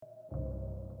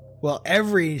Well,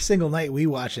 every single night we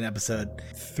watch an episode,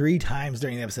 3 times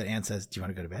during the episode, Anne says, do you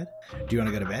want to go to bed? Do you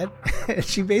want to go to bed? And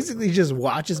she basically just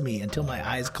watches me until my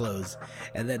eyes close.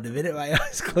 And then the minute my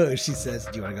eyes close, she says,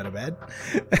 do you want to go to bed?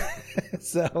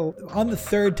 So on the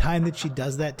 3rd time that she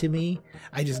does that to me,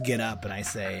 I just get up and I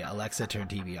say, Alexa, turn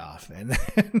TV off. And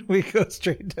then we go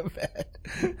straight to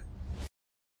bed.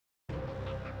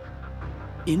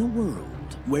 In a world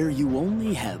where you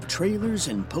only have trailers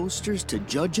and posters to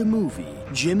judge a movie,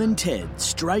 Jim and Ted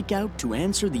strike out to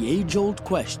answer the age-old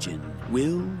question,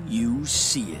 will you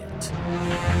see it?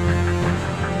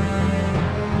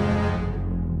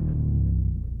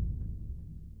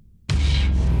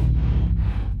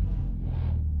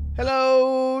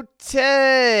 Hello,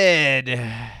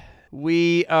 Ted.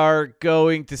 We are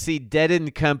going to see Dead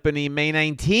and Company May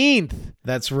 19th.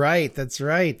 That's right. That's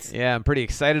right. Yeah, I'm pretty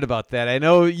excited about that. I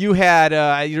know you had,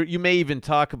 you may even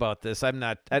talk about this.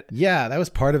 Yeah, that was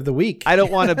part of the week. I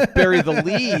don't want to bury the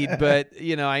lead, but,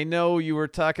 I know you were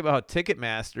talking about how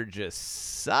Ticketmaster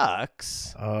just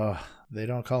sucks. They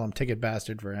don't call him Ticket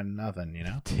Bastard for nothing,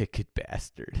 Ticket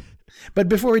Bastard. But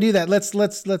before we do that,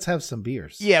 let's have some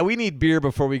beers. Yeah, we need beer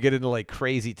before we get into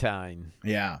crazy time.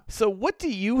 Yeah. So what do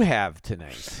you have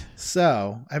tonight?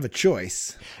 So I have a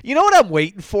choice. You know what I'm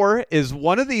waiting for is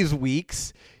one of these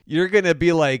weeks you're going to be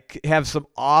have some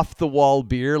off the wall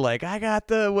beer. I got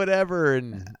the whatever.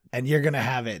 And you're going to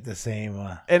have it the same.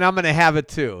 And I'm going to have it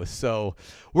too. So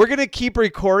we're going to keep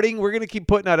recording. We're going to keep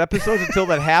putting out episodes until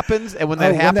that happens. And when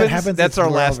that happens, that's our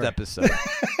last episode.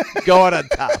 Going on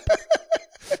top.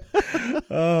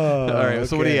 All right. Okay.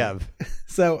 So what do you have?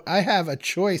 So I have a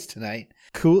choice tonight.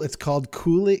 Cool. It's called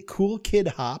Cool Kid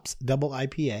Hops Double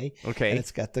IPA. Okay. And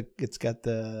it's got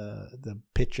the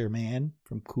pitcher man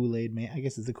from Kool-Aid Man. I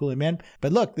guess it's the Kool-Aid Man.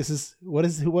 But look,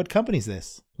 what company's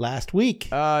this? Last week.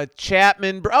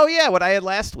 Chapman. Oh yeah, what I had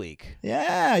last week.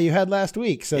 Yeah, you had last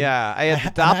week. So yeah, I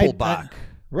had the Doppelbock.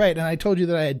 Right, and I told you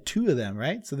that I had 2 of them,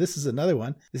 right? So this is another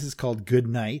one. This is called Good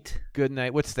Night. Good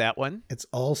Night. What's that one? It's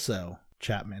also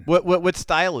Chapman. What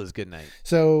style is Good Night?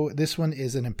 So this one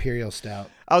is an Imperial Stout.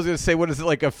 I was going to say, what is it,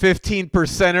 like a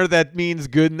 15%er that means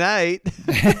good night?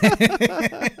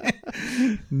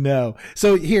 No.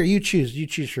 So here, you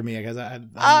choose for me. Because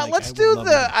let's do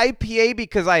the IPA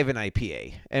because I have an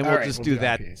IPA. And we'll just do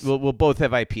that. We'll both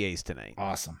have IPAs tonight.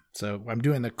 Awesome. So I'm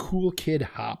doing the Cool Kid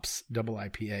Hops Double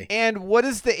IPA. And what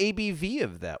is the ABV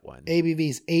of that one? ABV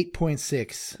is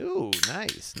 8.6. Ooh,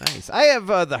 nice. I have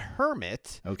the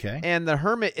Hermit. Okay. And the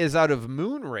Hermit is out of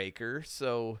Moonraker.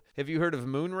 So have you heard of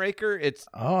Moonraker?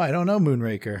 Oh, I don't know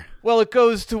Moonraker. Well, it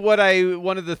goes to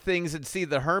one of the things, and see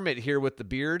the Hermit here with the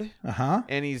beard. Uh-huh.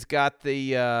 And he's got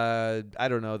the,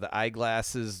 the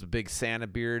eyeglasses, the big Santa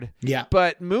beard. Yeah.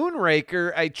 But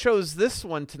Moonraker, I chose this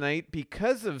one tonight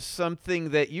because of something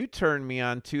that you turned me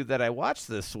on to that I watched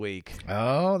this week.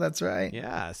 Oh, that's right.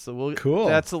 Yeah, so cool.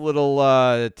 That's a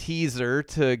little teaser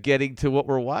to getting to what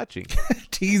we're watching.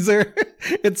 Teaser.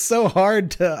 It's so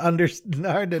hard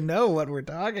to know what we're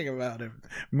talking about in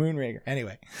Moonraker.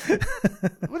 Anyway.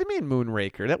 What do you mean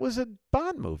Moonraker? That was a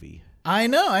Bond movie. I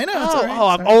know.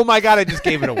 Oh my God, I just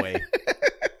gave it away.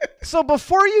 So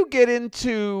before you get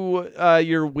into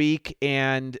your week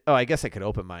I guess I could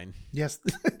open mine. Yes.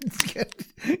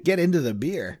 Get into the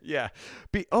beer. Yeah.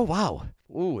 Oh, wow.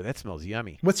 Ooh, that smells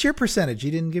yummy. What's your percentage?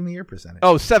 You didn't give me your percentage.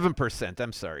 Oh, 7%.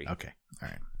 I'm sorry. Okay. All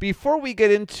right. Before we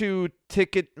get into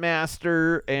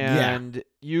Ticketmaster and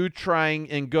you trying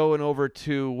and going over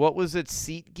to, what was it,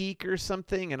 SeatGeek or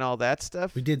something and all that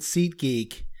stuff? We did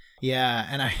SeatGeek. Yeah,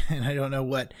 and I don't know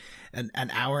what, an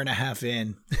hour and a half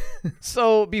in.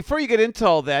 So before you get into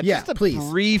all that, just a please.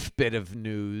 brief bit of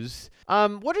news.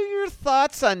 What are your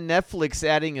thoughts on Netflix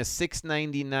adding a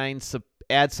 $6.99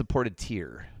 ad-supported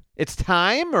tier? It's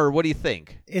time, or what do you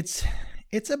think? It's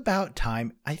about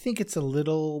time. I think it's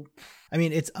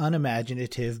it's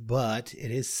unimaginative, but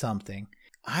it is something.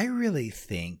 I really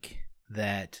think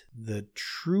that the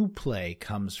true play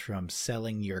comes from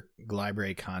selling your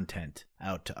library content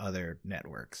out to other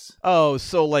networks. Oh,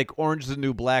 so like Orange is the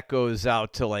New Black goes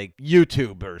out to like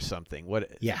YouTube or something.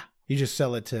 What? Yeah. You just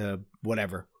sell it to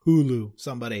whatever. Hulu,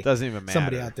 somebody. Doesn't even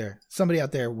matter. Somebody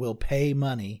out there will pay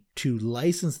money to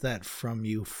license that from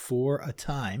you for a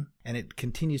time, and it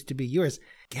continues to be yours.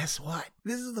 Guess what?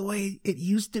 This is the way it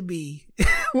used to be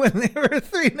when there were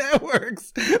 3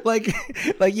 networks. Like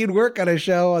you'd work on a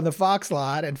show on the Fox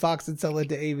lot, and Fox would sell it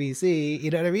to ABC.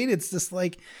 You know what I mean? It's just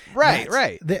like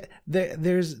right.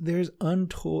 There's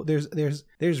untold.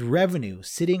 There's revenue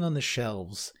sitting on the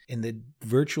shelves, in the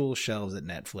virtual shelves at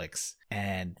Netflix.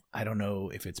 And I don't know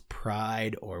if it's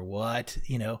pride or what,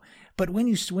 but when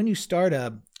you start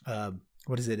a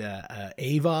what is it?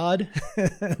 AVOD,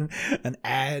 an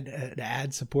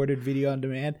ad supported video on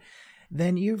demand.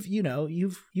 Then you've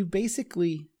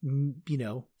basically,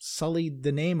 sullied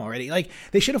the name already. Like,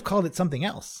 they should have called it something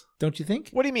else, don't you think?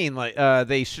 What do you mean? Like,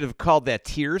 they should have called that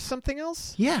tier something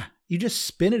else? Yeah. You just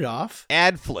spin it off.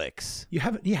 Adflix. You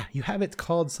have it. Yeah. You have it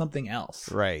called something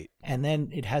else. Right. And then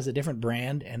it has a different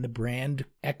brand, and the brand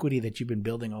equity that you've been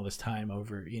building all this time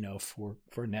over,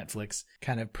 for Netflix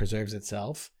kind of preserves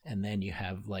itself. And then you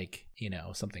have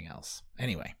something else.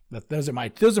 Anyway, those are my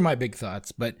big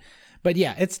thoughts. But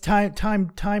yeah, it's time.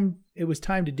 It was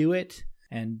time to do it.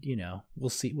 And we'll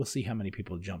see how many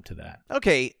people jump to that.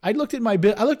 Okay, I looked at my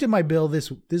bill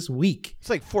this week. It's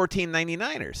like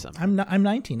 $14.99 or something. I'm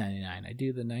 $19.99. I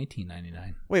do the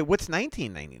 $19.99. Wait, what's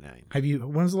 $19.99?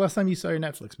 When was the last time you saw your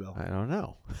Netflix bill? I don't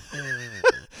know.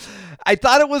 I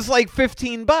thought it was like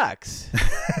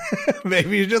 $15.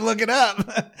 Maybe you should look it up.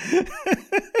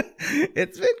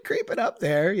 It's been creeping up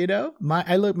there,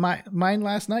 Mine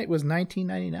last night was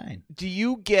 $19.99. Do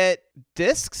you get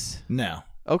discs? No.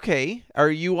 Okay. Are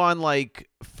you on like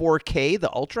 4K,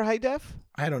 the ultra high def?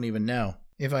 I don't even know.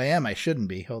 If I am, I shouldn't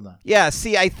be. Hold on. Yeah,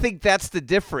 see, I think that's the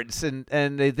difference. And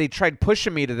they tried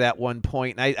pushing me to that one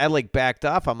point, and I like backed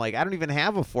off. I'm like, I don't even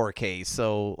have a 4K,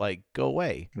 so like, go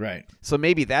away. Right. So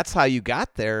maybe that's how you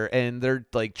got there, and they're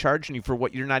like charging you for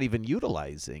what you're not even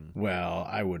utilizing. Well,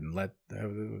 I wouldn't let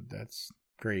that's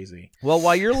crazy. Well,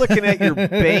 while you're looking at your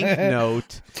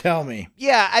banknote, tell me.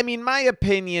 Yeah, I mean, my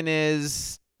opinion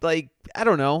is, like, I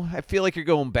don't know. I feel like you're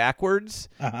going backwards.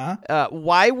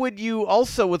 Why would you,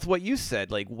 also with what you said,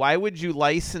 like, why would you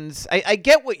license? I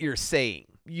get what you're saying.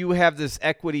 You have this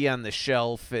equity on the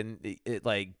shelf and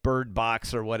like Bird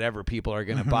Box or whatever people are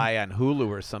going to buy on Hulu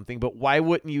or something. But why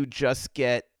wouldn't you just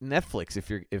get Netflix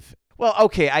well,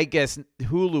 okay, I guess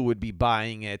Hulu would be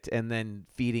buying it and then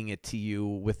feeding it to you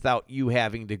without you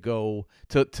having to go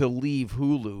to leave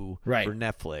Hulu for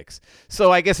Netflix.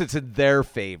 So I guess it's in their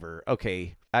favor.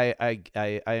 Okay, I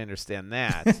understand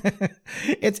that.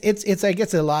 It's I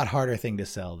guess a lot harder thing to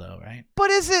sell though, right? But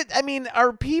is it? I mean,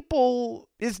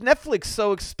 is Netflix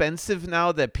so expensive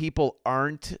now that people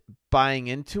aren't buying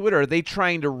into it, or are they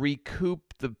trying to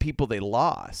recoup the people they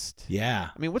lost? Yeah.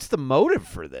 I mean, what's the motive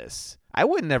for this? I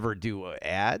would never do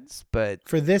ads, but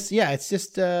for this, yeah, it's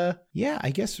just, I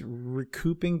guess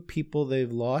recouping people they've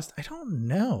lost. I don't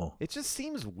know. It just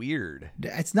seems weird.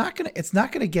 It's not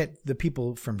gonna get the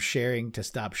people from sharing to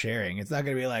stop sharing. It's not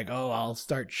gonna be like, oh, I'll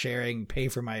start sharing, pay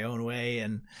for my own way,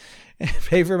 and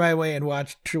pay for my way and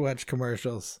watch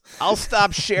commercials. I'll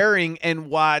stop sharing and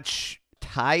watch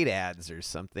Tide ads or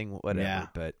something, whatever. Yeah.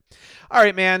 But all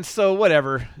right, man. So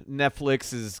whatever.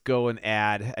 Netflix is going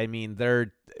ad. I mean,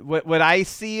 what I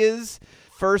see is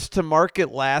first to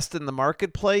market, last in the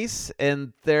marketplace,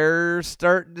 and they're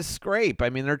starting to scrape. I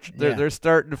mean, they're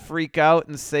starting to freak out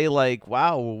and say like,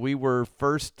 "Wow, we were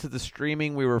first to the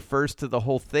streaming, we were first to the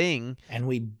whole thing, and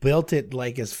we built it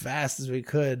like as fast as we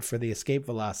could for the escape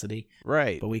velocity."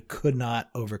 Right. But we could not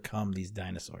overcome these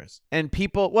dinosaurs. And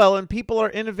people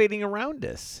are innovating around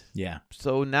us. Yeah.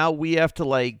 So now we have to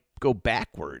like go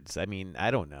backwards. I mean,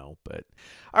 I don't know, but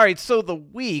all right. So the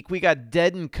week we got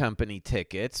Dead & Company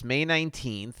tickets, May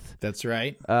 19th. That's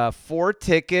right. 4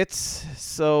 tickets.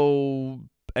 So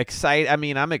excited. I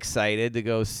mean, I'm excited to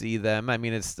go see them. I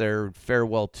mean, it's their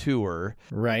farewell tour.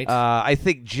 Right. I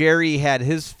think Jerry had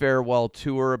his farewell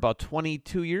tour about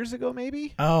 22 years ago,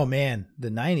 maybe. Oh man, the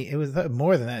 90s. It was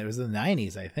more than that. It was the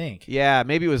 90s, I think. Yeah,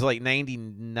 maybe it was like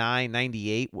 99,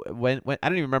 98. When I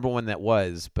don't even remember when that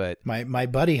was, but my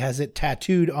buddy has it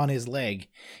tattooed on his leg.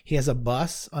 He has a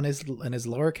bus on his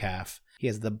lower calf. He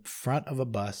has the front of a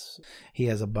bus. He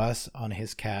has a bus on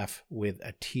his calf with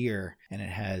a tear, and it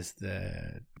has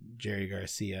the Jerry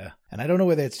Garcia. And I don't know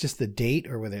whether it's just the date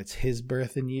or whether it's his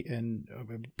birth and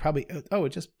probably, it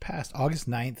just passed. August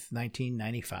 9th,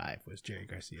 1995 was Jerry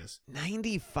Garcia's.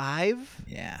 95?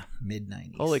 Yeah,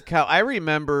 mid-90s. Holy cow. I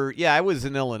remember, I was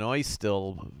in Illinois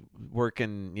still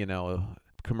working,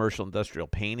 commercial industrial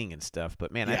painting and stuff,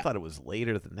 but man, I thought it was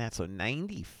later than that. So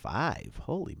 95,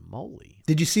 holy moly.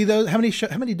 Did you see those? How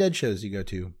many Dead shows you go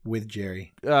to with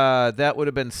Jerry? That would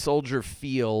have been Soldier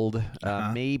Field,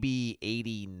 maybe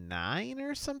 89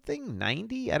 or something,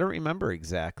 90, I don't remember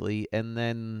exactly. And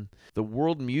then the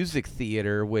World Music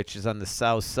Theater, which is on the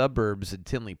south suburbs in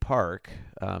Tinley Park,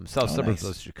 suburbs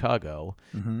of Chicago.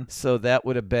 So that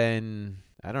would have been,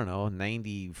 I don't know,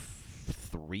 94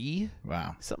 3.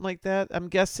 Wow. Something like that, I'm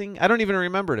guessing. I don't even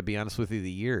remember, to be honest with you,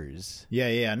 the years.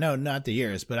 Yeah. No, not the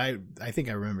years, but I think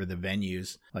I remember the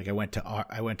venues. Like I went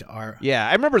to Yeah,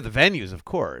 I remember the venues, of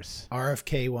course.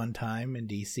 RFK one time in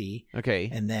DC. Okay.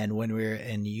 And then when we were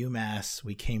in UMass,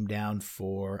 we came down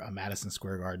for a Madison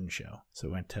Square Garden show. So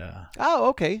we went to Oh,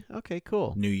 okay. Okay,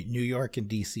 cool. New York and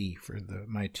DC for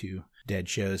my 2 Dead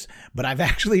shows. But I've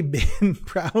actually been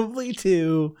probably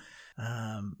to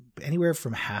anywhere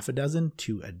from half a dozen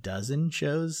to a dozen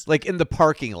shows. Like in the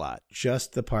parking lot.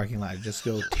 Just the parking lot. I'd just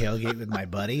go tailgate with my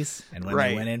buddies. And when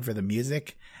they went in for the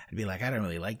music, I'd be like, I don't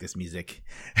really like this music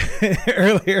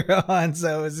earlier on.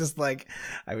 So it was just like,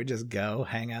 I would just go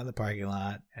hang out in the parking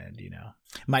lot. And, you know,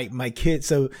 my kids.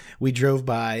 So we drove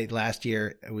by last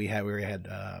year. We had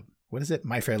what is it?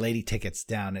 My Fair Lady tickets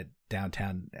down at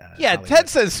downtown. Yeah, Hollywood. Ted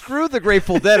says, screw the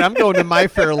Grateful Dead. I'm going to My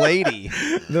Fair Lady.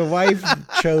 The wife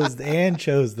chose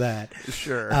that.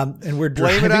 Sure. And we're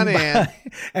Blame driving it on by, Ann.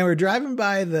 and we're driving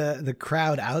by the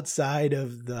crowd outside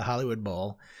of the Hollywood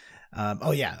Bowl.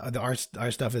 Our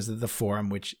stuff is at the Forum,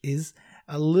 which is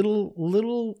a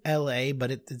little LA,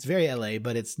 but it's very LA,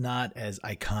 but it's not as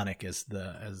iconic as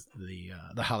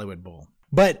the Hollywood Bowl.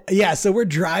 But yeah, so we're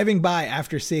driving by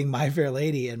after seeing My Fair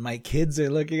Lady, and my kids are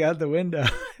looking out the window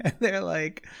and they're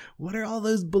like, what are all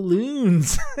those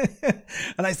balloons?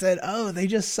 And I said, oh, they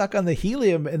just suck on the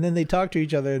helium and then they talk to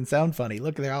each other and sound funny.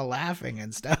 Look, they're all laughing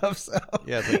and stuff. So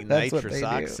yeah, it's like nitrous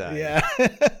oxide. Yeah.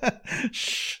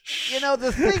 You know,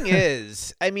 the thing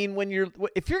is, I mean,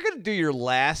 if you're going to do your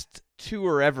last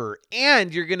tour ever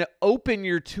and you're going to open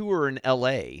your tour in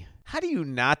LA, how do you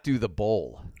not do the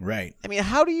bowl? Right. I mean,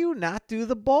 how do you not do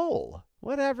the bowl?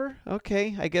 Whatever.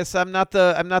 Okay. I guess I'm not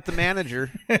the manager.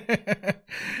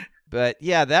 But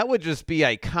yeah, that would just be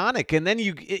iconic. And then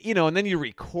you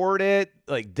record it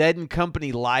like Dead and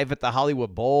Company live at the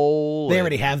Hollywood Bowl. They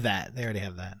already have that.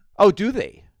 Oh, do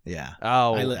they? Yeah.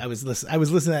 Oh, I was listening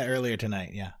to that earlier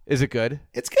tonight. Yeah. Is it good?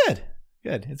 It's good.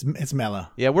 Good. It's mellow.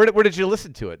 Yeah. Where did you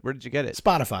listen to it? Where did you get it?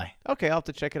 Spotify. Okay, I'll have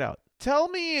to check it out. Tell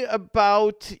me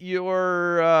about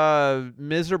your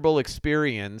miserable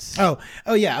experience. Oh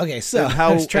yeah. Okay. So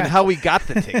and how we got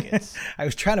the tickets. I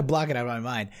was trying to block it out of my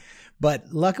mind, but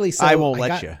luckily, I won't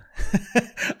let you.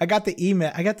 I got the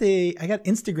email. I got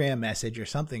Instagram message or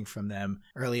something from them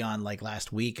early on, like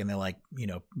last week, and they're like,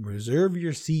 reserve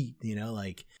your seat.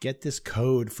 Like get this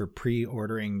code for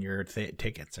pre-ordering your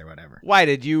tickets or whatever. Why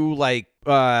did you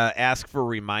ask for a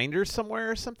reminder somewhere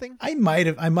or something? I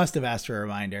must have asked for a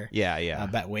reminder.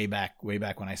 Yeah. Way back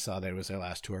when I saw that it was their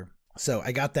last tour. So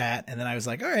I got that, and then I was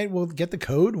like, all right, we'll get the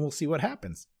code and we'll see what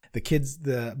happens.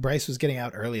 Bryce was getting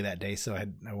out early that day, so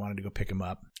I wanted to go pick him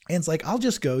up. And it's like, I'll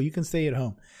just go. You can stay at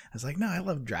home. I was like, no, I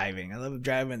love driving. I love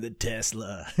driving the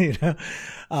Tesla,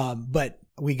 But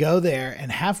we go there,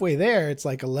 and halfway there, it's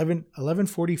like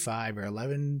 11:45 or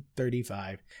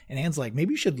 11:35. And Ann's like,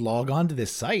 maybe you should log on to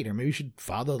this site, or maybe you should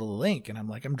follow the link. And I'm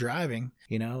like, I'm driving.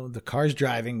 The car's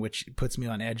driving, which puts me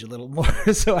on edge a little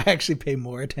more. So I actually pay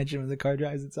more attention when the car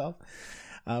drives itself.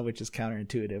 Which is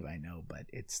counterintuitive, I know, but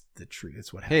it's the truth.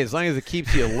 It's what happens. Hey, as long as it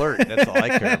keeps you alert, that's all I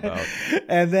care about.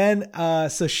 And then,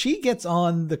 so she gets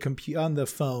on the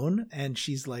phone, and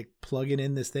she's like plugging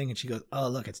in this thing, and she goes, "Oh,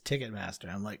 look, it's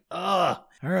Ticketmaster." I'm like, "Oh,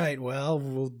 all right, well,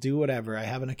 we'll do whatever. I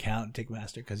have an account in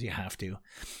Ticketmaster because you have to,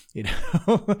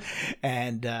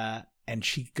 And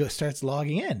she starts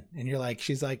logging in, and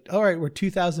she's like, "All right, we're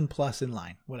 2,000 plus in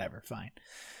line. Whatever, fine."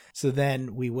 So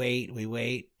then we wait,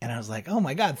 and I was like, oh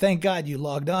my God, thank God you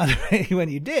logged on when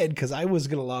you did, because I was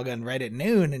going to log on right at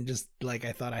noon, and just I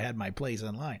thought I had my place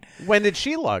online. When did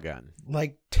she log on?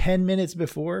 Like 10 minutes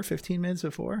before, 15 minutes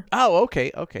before. Oh,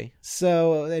 okay.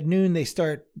 So at noon, they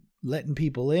start letting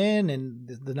people in, and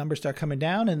the numbers start coming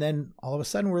down, and then all of a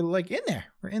sudden we're in there.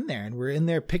 We're in there, and we're in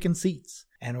there picking seats.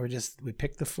 And we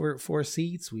pick the four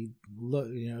seats, we look,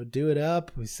 do it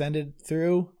up, we send it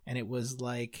through, and it was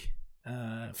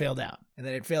failed out, and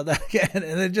then it failed out again, and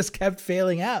it just kept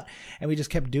failing out, and we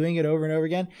just kept doing it over and over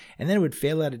again, and then it would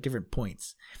fail out at different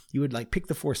points. You would pick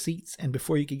the 4 seats, and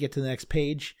before you could get to the next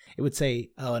page, it would say,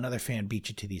 oh, another fan beat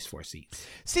you to these 4 seats.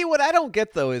 See, what I don't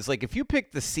get though is if you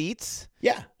pick the seats,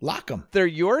 yeah, lock them. They're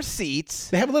your seats.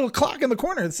 They have a little clock in the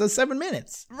corner that says 7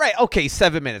 minutes. Right. Okay.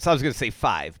 7 minutes. I was going to say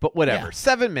 5, but whatever. Yeah.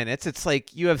 7 minutes. It's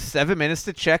you have 7 minutes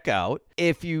to check out.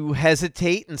 If you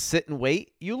hesitate and sit and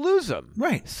wait, you lose them.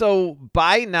 Right. So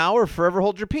buy now or forever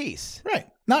hold your peace. Right.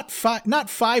 Not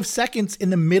 5 seconds in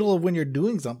the middle of when you're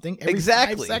doing something. Every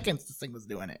exactly. 5 seconds this thing was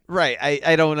doing it. Right.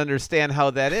 I don't understand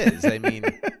how that is. I mean,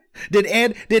 did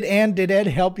Ed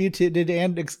help you did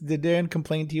Ann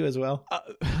complain to you as well?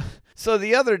 So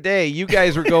the other day, you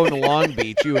guys were going to Long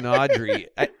Beach, you and Audrey.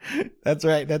 That's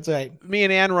right. Me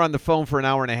and Ann were on the phone for an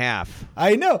hour and a half.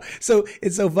 I know. So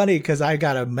it's so funny because I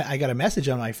got a message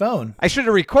on my phone. I should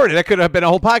have recorded. That could have been a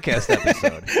whole podcast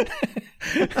episode.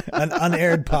 An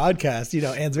unaired podcast.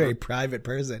 Ann's a very private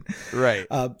person. Right.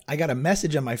 I got a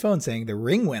message on my phone saying the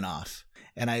ring went off.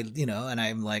 And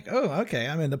I'm like, oh, okay.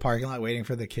 I'm in the parking lot waiting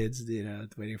for the kids,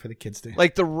 waiting for the kids to.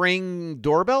 Like the Ring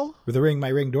doorbell? With my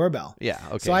Ring doorbell. Yeah,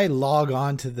 okay. So I log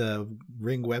on to the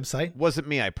Ring website. Wasn't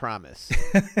me, I promise.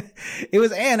 It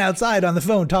was Ann outside on the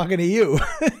phone talking to you.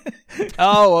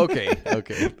 Oh,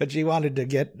 okay. But she wanted to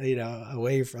get,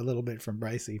 away for a little bit from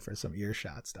Brycey for some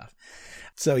earshot stuff.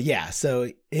 So, yeah. So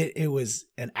it was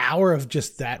an hour of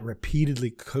just that repeatedly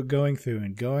going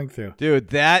through. Dude,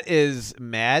 that is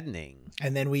maddening.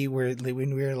 And then we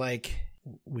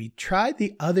tried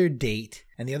the other date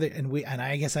and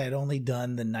I guess I had only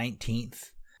done the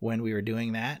 19th when we were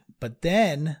doing that. But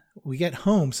then we get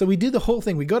home. So we do the whole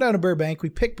thing. We go down to Burbank. We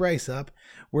pick Bryce up.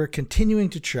 We're continuing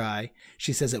to try.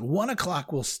 She says at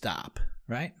 1:00 we'll stop.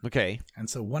 Right. Okay. And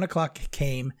so 1:00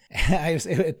 came.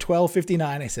 At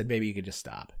 12:59, I said, baby, you could just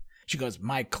stop. She goes,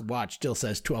 my watch still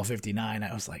says 12:59.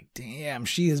 I was like, damn,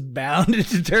 she is bound and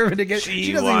determined to get.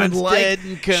 She doesn't even like.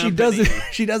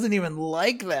 She doesn't even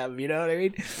like them. You know what I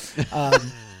mean?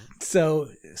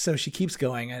 So she keeps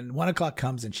going, and 1:00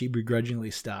 comes, and she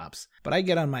begrudgingly stops. But I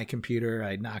get on my computer,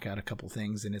 I knock out a couple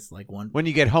things, and it's like one. When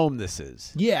you get home, this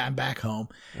is. Yeah, I'm back home.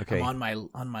 Okay. I'm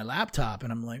on my laptop,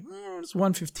 and I'm like, it's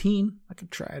 1:15. I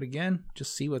could try it again,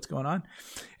 just see what's going on.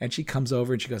 And she comes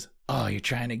over and she goes, "Oh, you're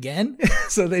trying again?"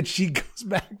 So then she goes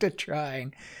back to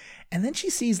trying. And then she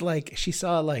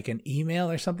saw an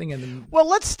email or something. And then, well,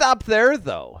 let's stop there,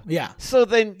 though. Yeah. So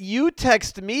then you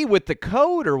text me with the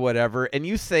code or whatever, and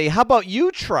you say, how about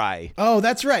you try? Oh,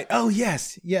 that's right. Oh,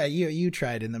 yes. Yeah, you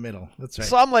tried in the middle. That's right.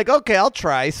 So I'm like, okay, I'll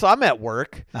try. So I'm at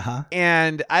work,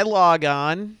 and I log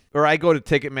on, or I go to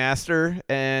Ticketmaster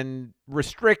and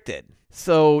restricted.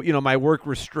 So, my work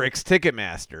restricts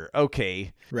Ticketmaster.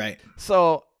 Okay. Right.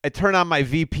 So I turn on my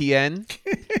VPN.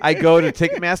 I go to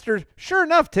Ticketmaster. Sure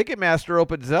enough, Ticketmaster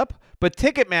opens up, but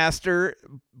Ticketmaster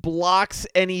blocks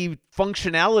any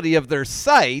functionality of their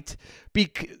site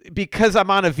because I'm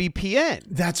on a VPN.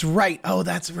 That's right. Oh,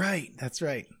 that's right.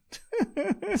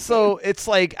 So it's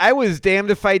like I was damned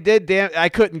if I did. I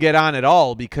couldn't get on at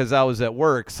all because I was at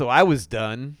work, so I was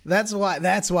done. That's why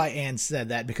Ann said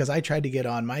that, because I tried to get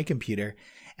on my computer.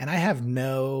 And I have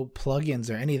no plugins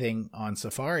or anything on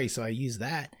Safari, so I use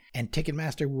that. And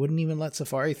Ticketmaster wouldn't even let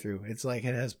Safari through. It's like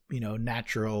it has,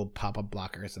 natural pop-up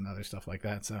blockers and other stuff like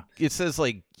that. So it says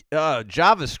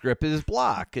JavaScript is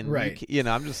blocked, and right.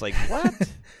 I'm just like,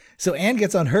 what? So Ann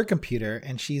gets on her computer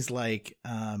and she's like,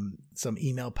 some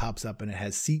email pops up and it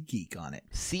has SeatGeek on it.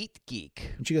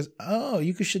 SeatGeek. And she goes, "Oh,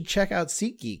 you should check out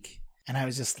SeatGeek." And I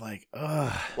was just like,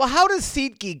 ugh. Well, how does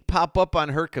SeatGeek pop up on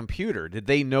her computer? Did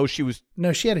they know she was...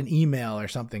 No, she had an email or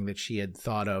something that she had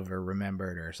thought of or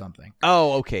remembered or something.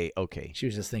 Oh, okay. She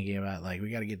was just thinking about, we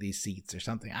got to get these seats or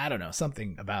something. I don't know.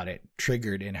 Something about it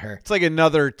triggered in her. It's like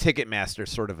another Ticketmaster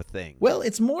sort of a thing. Well,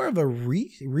 it's more of a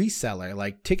reseller.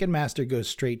 Like, Ticketmaster goes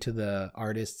straight to the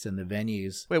artists and the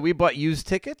venues. Wait, we bought used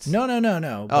tickets? No.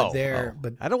 But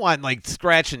but I don't want,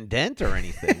 scratch and dent or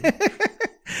anything.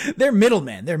 They're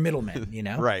middlemen,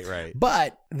 Right.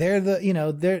 But they're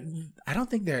I don't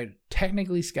think they're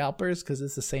technically scalpers because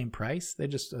it's the same price. They're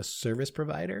just a service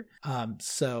provider.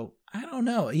 So I don't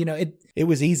know. It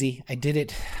was easy. I did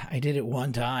it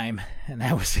one time and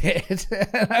that was it.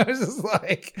 And I was just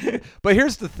like, but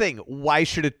here's the thing. Why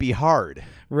should it be hard?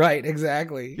 Right.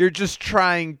 Exactly. You're just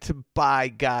trying to buy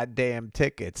goddamn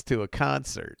tickets to a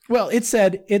concert. Well, it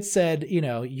said,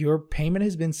 your payment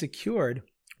has been secured.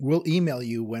 We'll email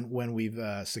you when we've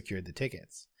secured the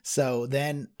tickets. So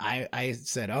then I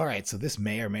said, all right, so this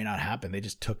may or may not happen. They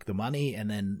just took the money and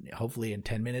then hopefully in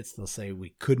 10 minutes they'll say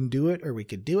we couldn't do it or we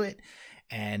could do it.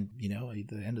 And, the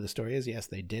end of the story is, yes,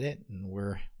 they did it. And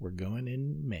we're going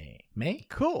in May.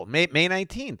 Cool. May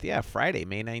 19th. Yeah, Friday,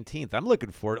 May 19th. I'm looking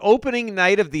forward. Opening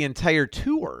night of the entire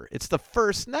tour. It's the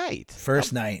first night.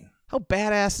 Night. How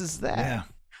badass is that? Yeah.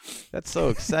 That's so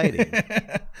exciting.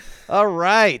 All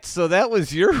right. So that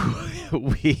was your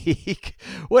week.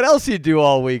 What else you do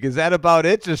all week? Is that about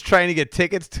it? Just trying to get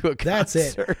tickets to a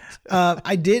concert? That's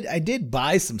it. I did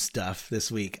buy some stuff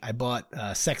this week. I bought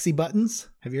sexy buttons.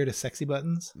 Have you heard of Sexy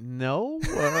Buttons? No,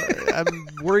 I'm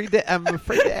worried. I'm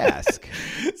afraid to ask.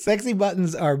 Sexy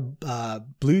Buttons are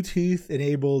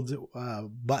Bluetooth-enabled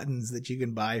buttons that you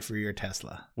can buy for your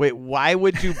Tesla. Wait, why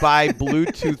would you buy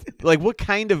Bluetooth? Like, what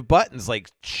kind of buttons? Like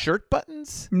shirt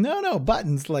buttons? No,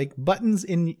 buttons. Like buttons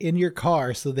in your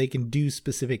car so they can do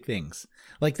specific things.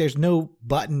 Like there's no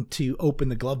button to open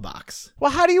the glove box.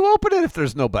 Well, how do you open it if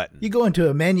there's no button? You go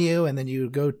into a menu and then you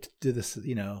go to this,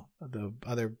 the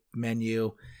other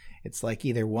menu. It's like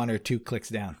either 1 or 2 clicks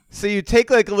down. So you take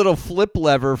like a little flip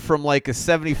lever from like a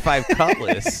 75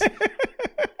 Cutlass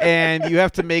and you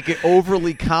have to make it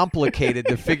overly complicated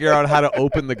to figure out how to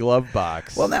open the glove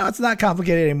box. Well, now it's not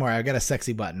complicated anymore. I've got a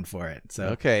sexy button for it. So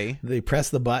okay. They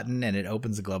press the button and it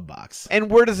opens the glove box.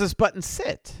 And where does this button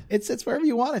sit? It sits wherever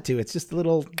you want it to. It's just a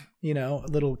little, a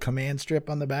little command strip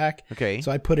on the back. Okay.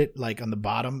 So I put it like on the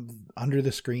bottom under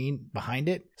the screen behind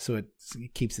it. So it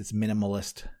keeps its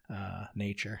minimalist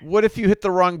nature. What if you hit the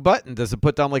wrong button? Does it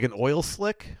put down like an oil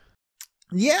slick?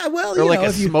 Yeah, well, or like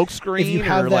a smoke screen,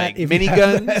 or like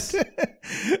miniguns.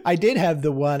 I did have the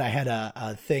one. I had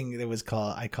a thing that was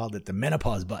I called it the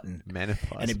menopause button.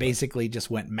 Menopause, and it basically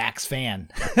just went max fan,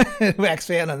 max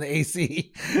fan on the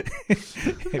AC.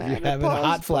 If you're having a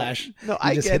hot flash, no,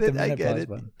 I get it. I get it.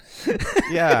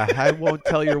 Yeah, I won't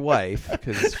tell your wife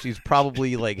because she's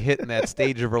probably like hitting that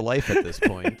stage of her life at this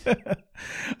point.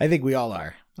 I think we all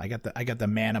are. I got the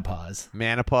menopause.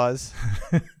 Menopause.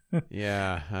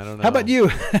 Yeah, I don't know. How about you?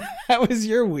 How was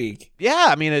your week? Yeah,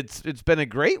 I mean it's been a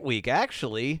great week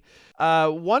actually.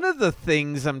 One of the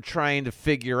things I'm trying to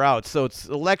figure out, so it's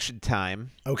election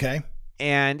time. Okay.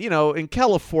 And in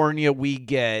California we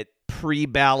get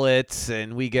pre-ballots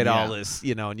and we get all this,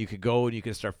 and you could go and you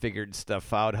can start figuring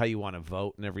stuff out, how you want to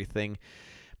vote and everything.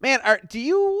 Man, do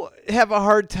you have a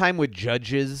hard time with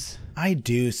judges? I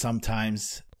do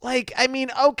sometimes. Like, I mean,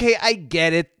 okay, I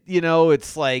get it.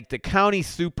 It's like the county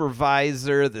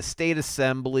supervisor, the state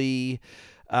assembly,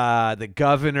 the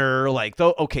governor,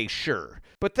 okay, sure.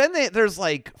 But then there's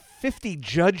like 50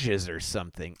 judges or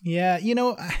something. Yeah,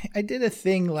 I did a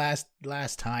thing last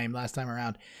time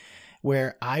around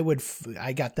where I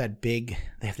got they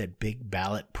have that big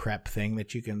ballot prep thing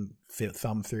that you can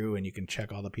thumb through and you can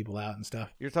check all the people out and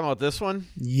stuff. You're talking about this one?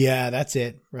 Yeah, that's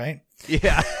it, right?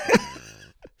 Yeah.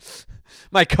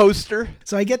 My coaster.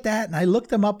 So I get that, and I look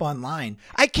them up online.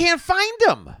 I can't find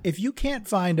them. If you can't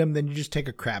find them, then you just take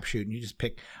a crapshoot and you just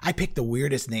I pick the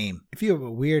weirdest name. If you have a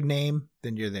weird name,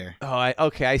 then you're there. Oh,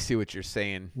 okay, I see what you're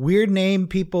saying. Weird name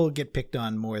people get picked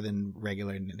on more than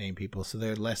regular name people, so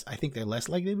I think they're less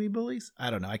likely to be bullies. I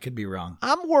don't know. I could be wrong.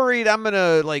 I'm worried I'm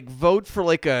gonna vote for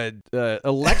like a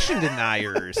election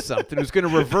denier or something who's gonna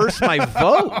reverse my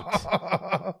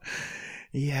vote.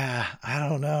 Yeah, I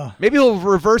don't know. Maybe he'll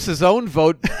reverse his own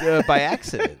vote by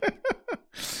accident.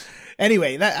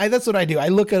 Anyway, that's what I do. I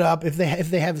look it up. If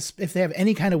they have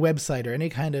any kind of website or any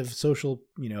kind of social,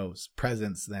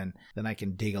 presence, then I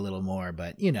can dig a little more.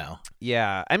 But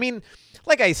yeah. I mean,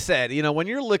 like I said, when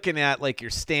you're looking at like your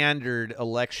standard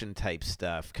election type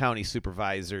stuff, county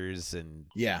supervisors and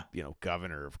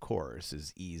governor, of course,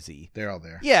 is easy. They're all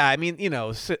there. Yeah, I mean,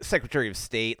 Secretary of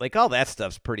State, like all that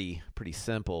stuff's pretty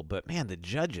simple. But man, the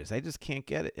judges, I just can't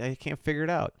get it. I can't figure it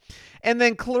out. And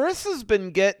then Clarissa's been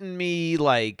getting me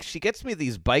she gets me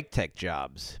these bike tech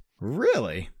jobs.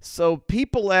 Really? So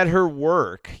people at her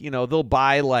work, they'll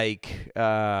buy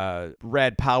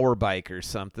Rad Power Bike or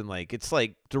something, it's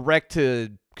like direct to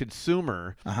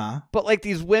consumer. But like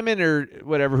these women or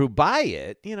whatever who buy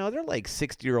it, they're like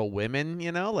 60-year-old women,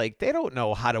 they don't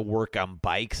know how to work on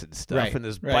bikes and stuff. Right, and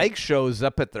this bike shows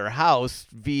up at their house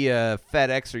via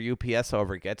FedEx or UPS,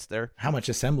 however it gets there. How much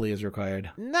assembly is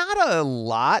required? Not a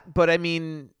lot, but I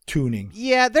mean, tuning.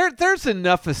 Yeah, there's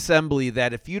enough assembly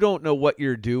that if you don't know what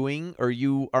you're doing or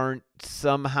you aren't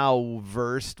somehow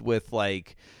versed with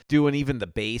doing even the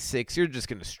basics, you're just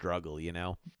gonna struggle,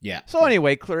 Yeah. So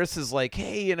anyway, Clarissa's like,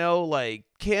 hey,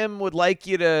 Kim would like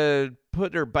you to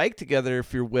put her bike together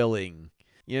if you're willing.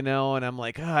 And I'm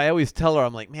like, I always tell her,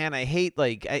 I'm like, man, I hate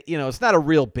it's not a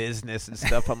real business and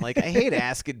stuff. I'm like, I hate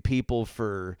asking people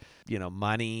for,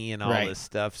 money and all this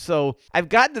stuff. So I've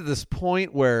gotten to this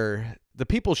point where the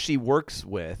people she works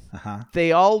with,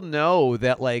 they all know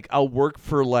that I'll work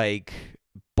for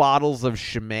bottles of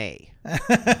Chimay.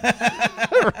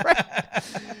 Right?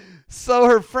 So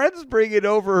her friends bring it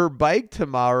over her bike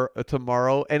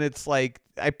tomorrow, and it's I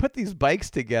put these bikes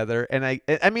together, and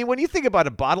I mean, when you think about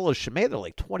a bottle of Chimay, they're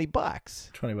like $20.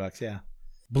 $20, yeah.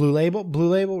 Blue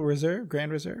Label Reserve,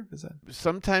 Grand Reserve, is that?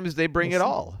 Sometimes they bring it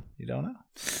all. You don't know?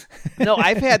 No,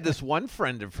 I've had this one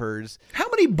friend of hers. How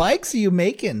many bikes are you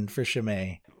making for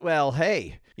Chimay? Well,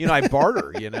 hey, I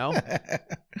barter,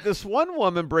 This one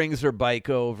woman brings her bike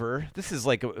over. This is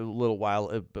like a little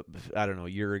while, I don't know, a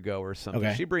year ago or something.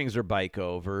 Okay. She brings her bike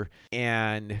over,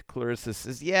 and Clarissa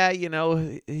says, yeah,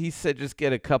 he said just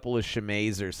get a couple of Chimay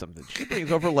or something. She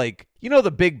brings over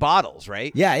the big bottles,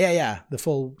 right? Yeah. The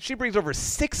full. She brings over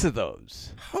 6 of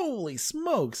those. Holy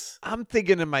smokes. I'm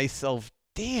thinking to myself,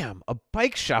 damn, a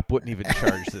bike shop wouldn't even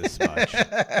charge this much.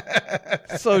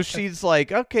 So she's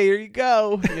like, okay, here you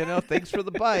go. Thanks for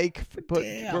the bike.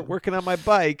 We're working on my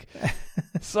bike.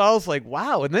 So I was like,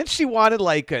 wow. And then she wanted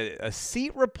like a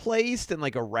seat replaced and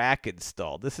like a rack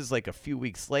installed. This is like a few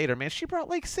weeks later. Man, she brought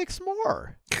like 6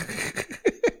 more.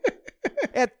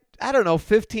 At, I don't know,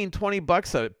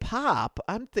 $15-$20 a pop.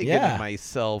 I'm thinking to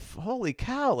myself, holy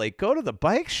cow, like go to the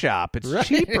bike shop. It's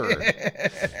cheaper.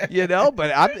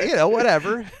 But I'm,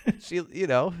 whatever.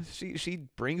 She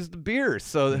brings the beer.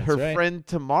 So That's her right. friend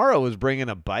tomorrow is bringing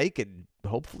a bike and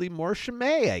hopefully more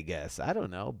Chimay, I guess. I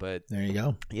don't know, but There you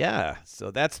go. yeah.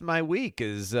 So that's my week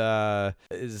is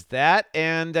that,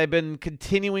 and I've been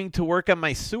continuing to work on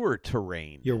my sewer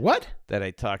terrain Your what? that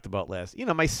I talked about last.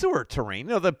 My sewer terrain,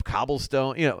 the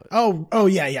cobblestone, Oh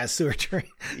yeah, sewer train.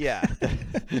 yeah.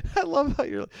 I love how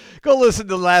you're go listen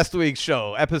to last week's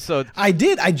show episode. I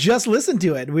did. I just listened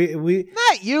to it. We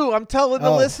Not you. I'm telling the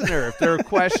Oh. listener if they're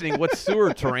questioning what's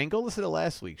sewer terrain, go listen to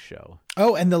last week's show.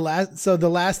 Oh, and the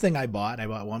last thing I bought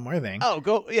one more thing. Oh,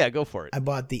 go for it. I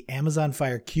bought the Amazon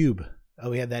Fire Cube. Oh,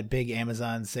 we had that big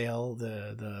Amazon sale,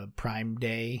 the Prime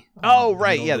Day. Oh, the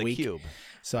right. middle Yeah, of the week. cube.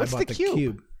 So What's I bought the the Cube?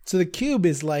 Cube. So the Cube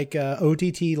is like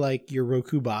OTT, like your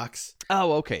Roku box,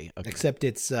 Oh, okay. except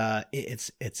it's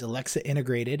Alexa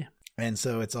integrated. And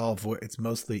so it's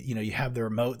mostly, you have the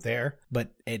remote there,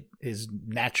 but it is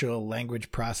natural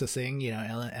language processing.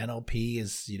 NLP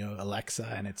is, Alexa,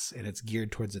 and it's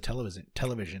geared towards the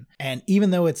television. And even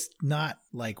though it's not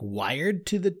like wired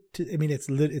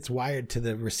it's wired to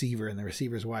the receiver, and the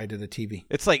receiver's wired to the TV.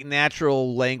 It's like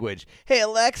natural language. Hey,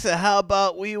 Alexa, how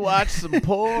about we watch some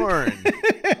porn?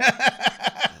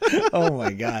 Oh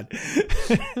my God.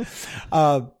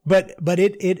 But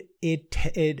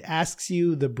it asks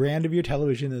you the brand of your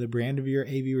television and the brand of your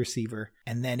AV receiver,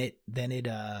 and then it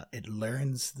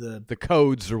learns The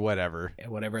codes or whatever.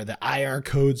 whatever the IR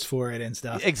codes for it and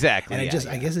stuff. Exactly. And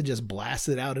I guess it just blasts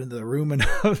it out into the room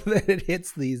enough that it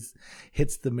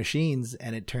hits the machines,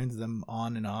 and it turns them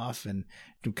on and off and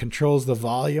controls the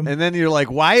volume. And then you're like,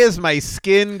 why is my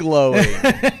skin glowing?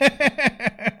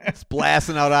 It's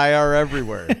blasting out IR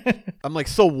everywhere. I'm like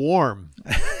so warm.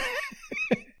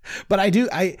 But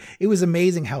it was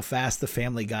amazing how fast the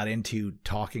family got into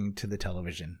talking to the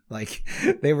television. Like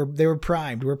they were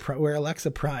primed. We're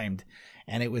Alexa primed,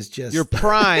 and it was just You're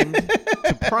primed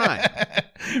to prime.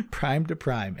 Primed to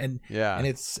prime. And Yeah.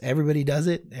 and everybody does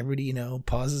it. Everybody,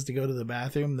 pauses to go to the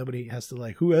bathroom. Nobody has to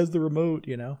who has the remote,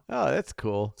 Oh, that's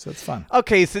cool. So it's fun.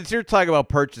 Okay, since you're talking about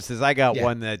purchases, I got Yeah,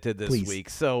 one that I did this please. week.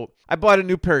 So I bought a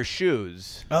new pair of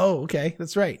shoes. Oh, okay.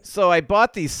 That's right. So I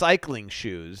bought these cycling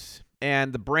shoes,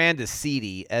 and the brand is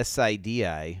Sidi,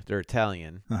 S-I-D-I. They're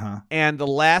Italian. Uh-huh. And the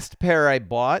last pair I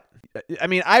bought,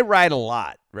 I ride a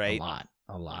lot, right? A lot.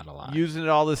 Using it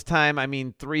all this time.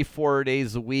 3-4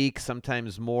 days a week,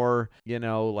 sometimes more,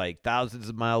 like thousands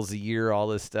of miles a year, all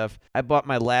this stuff. I bought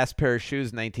my last pair of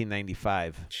shoes in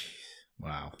 1995.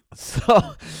 Wow.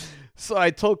 So I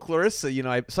told Clarissa,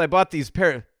 I bought these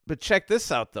pair, but check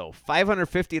this out though,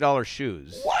 $550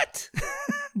 shoes. What?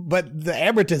 But the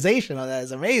amortization on that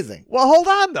is amazing. Well, hold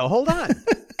on.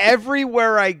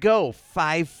 Everywhere I go,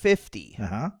 $550.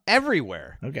 Uh-huh.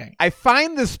 Everywhere. Okay. I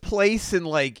find this place in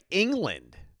like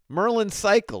England, Merlin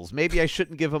Cycles. Maybe I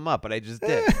shouldn't give them up, but I just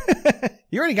did.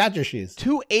 You already got your shoes.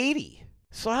 $280.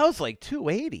 So I was like,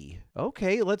 $280.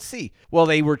 Okay, let's see. Well,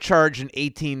 they were charging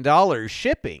 $18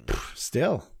 shipping.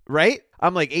 Still. Right?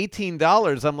 I'm like,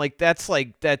 $18. I'm like,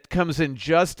 that comes in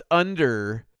just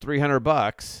under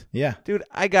 $300. Yeah. Dude,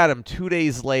 I got them 2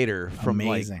 days later from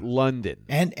Amazing. like London.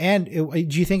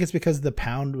 Do you think it's because the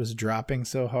pound was dropping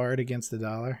so hard against the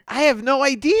dollar? I have no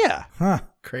idea. Huh.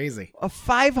 Crazy. A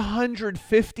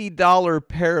 $550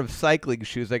 pair of cycling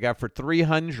shoes I got for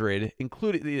 $300,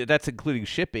 including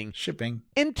shipping,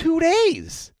 in 2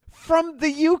 days from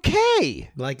the UK.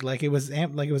 Like it was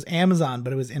Amazon,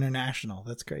 but it was international.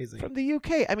 That's crazy. From the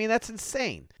UK. That's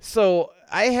insane. So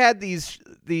I had these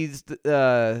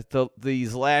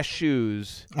last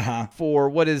shoes for,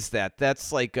 what is that?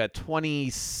 That's like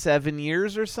 27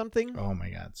 years or something. Oh my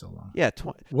God, so long. Yeah.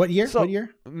 What year? So, what year?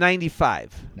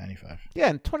 95. 95. Yeah,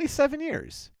 in 27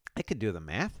 years. I could do the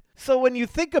math. So when you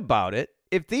think about it,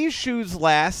 if these shoes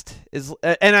last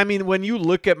when you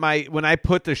look at when I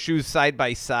put the shoes side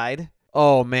by side,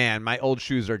 Oh man, my old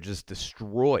shoes are just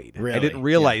destroyed. Really? I didn't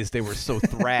realize they were so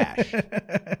thrashed.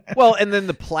 Well, and then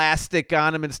the plastic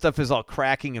on them and stuff is all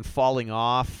cracking and falling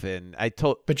off. And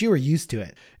But you were used to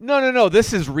it. No.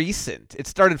 This is recent. It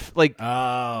started like,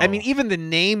 Oh. I mean, even the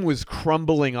name was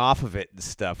crumbling off of it and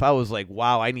stuff. I was like,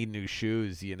 wow, I need new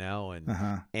shoes, you know?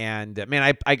 And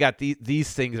man, I got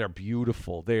these things are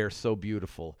beautiful. They are so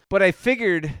beautiful. But I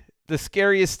figured the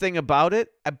scariest thing about it,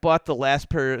 I bought the last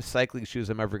pair of cycling shoes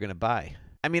I'm ever going to buy.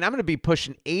 I mean, I'm going to be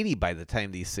pushing 80 by the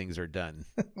time these things are done.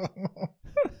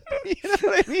 You know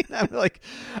what I mean?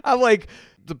 I'm like,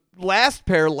 the last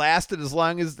pair lasted as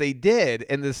long as they did,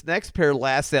 and this next pair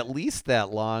lasts at least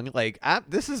that long. Like,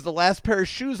 this is the last pair of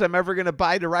shoes I'm ever going to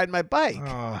buy to ride my bike.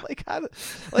 Oh.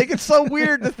 Like it's so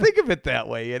weird to think of it that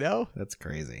way, you know? That's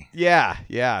crazy.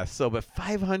 Yeah. So, but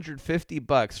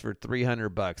 $550 for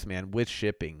 $300, man, with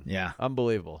shipping. Yeah.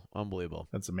 Unbelievable.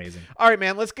 That's amazing. All right,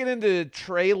 man, let's get into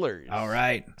trailers. All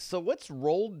right. So what's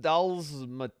Roald Dahl's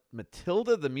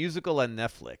Matilda the Musical on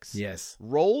Netflix? Yes.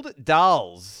 Roald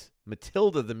Dahl's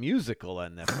Matilda the Musical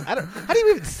on Netflix. How do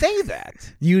you even say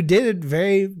that? You did it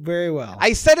very, very well.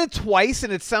 I said it twice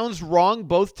and it sounds wrong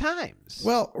both times.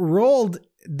 Well, Roald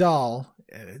Dahl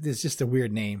is just a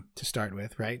weird name to start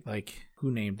with, right? Like,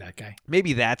 who named that guy?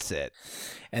 Maybe that's it.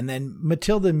 And then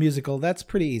Matilda Musical, that's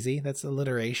pretty easy. That's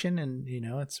alliteration, and,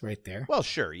 it's right there. Well,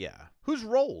 sure, yeah. Who's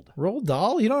Roald? Roald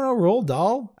Dahl? You don't know Roald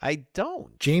Dahl? I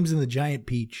don't. James and the Giant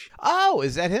Peach. Oh,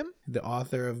 is that him? The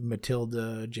author of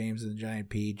Matilda, James and the Giant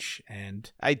Peach,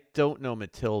 and... I don't know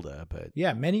Matilda, but...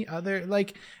 Yeah, many other,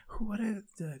 like... What are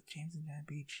the James and the Giant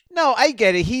Peach? No, I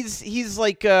get it. He's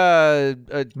like a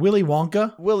Willy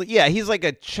Wonka? Yeah, he's like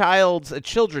a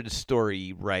children's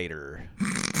story writer.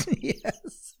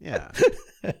 Yes. Yeah.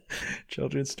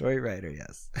 Children's story writer,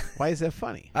 yes. Why is that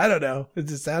funny? I don't know. It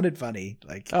just sounded funny.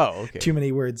 Like, oh, okay. Too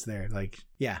many words there. Like,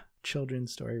 yeah,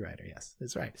 children's story writer. Yes,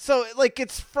 that's right. So, like,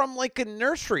 it's from like a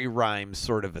nursery rhyme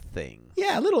sort of a thing.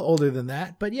 Yeah, a little older than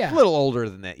that, but yeah. A little older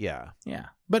than that, yeah. Yeah.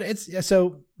 But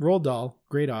so Roald Dahl,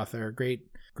 great author, great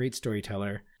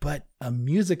storyteller, but a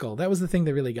musical. That was the thing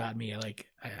that really got me. Like,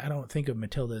 I don't think of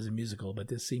Matilda as a musical, but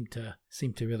this seemed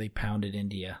to really pound it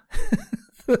into you.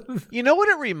 You know what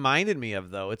it reminded me of,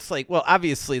 though? It's like, well,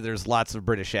 obviously there's lots of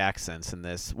British accents in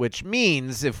this, which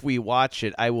means if we watch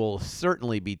it, I will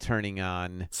certainly be turning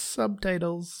on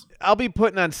subtitles. I'll be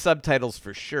putting on subtitles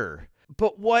for sure.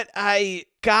 But what I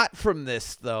got from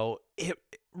this, though, it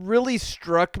really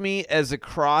struck me as a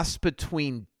cross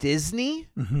between Disney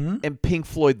and Pink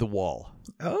Floyd The Wall.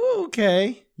 Oh,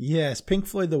 okay. Yes, Pink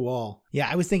Floyd The Wall. Yeah,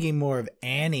 I was thinking more of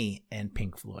Annie and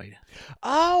Pink Floyd.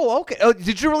 Oh, okay. Oh,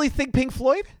 did you really think Pink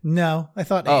Floyd? No, I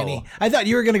thought Annie. I thought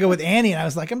you were going to go with Annie, and I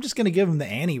was like, I'm just going to give him the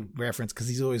Annie reference because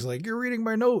he's always like, you're reading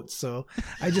my notes. So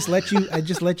I just let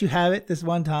you have it this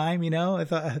one time, I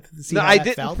thought I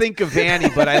didn't think of Annie,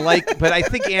 but I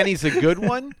think Annie's a good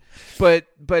one. But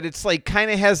it's like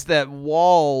kind of has that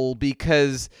wall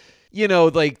because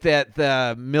like that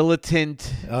the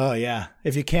militant. Oh yeah,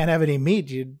 if you can't have any meat,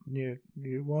 you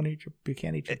won't eat you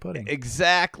can't eat your pudding.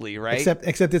 Exactly, right?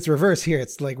 Except it's reverse here.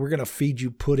 It's like we're gonna feed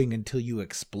you pudding until you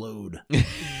explode.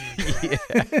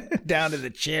 Down to the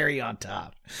cherry on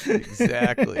top.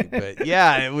 Exactly. But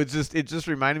yeah, it just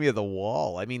reminded me of The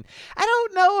Wall. I mean, I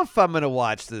don't know if I'm gonna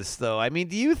watch this though. I mean,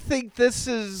 do you think this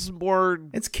is more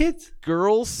it's kids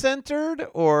girl centered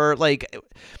or like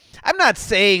I'm not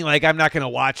saying like I'm not going to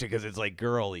watch it because it's like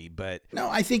girly, but no,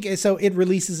 I think so. It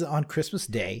releases on Christmas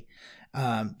Day.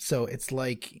 So it's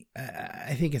like,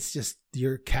 I think it's just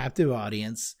your captive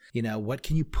audience. What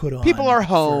can you put on? People are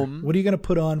home. What are you going to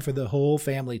put on for the whole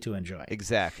family to enjoy?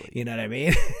 Exactly. You know what I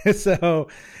mean? So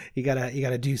you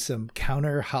gotta do some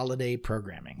counter holiday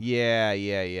programming. Yeah.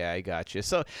 I got you.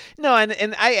 So no,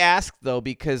 and I asked though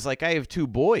because like I have two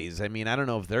boys. I mean, I don't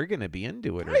know if they're going to be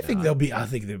into it. I think they'll be.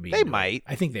 They might.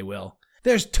 I think they will.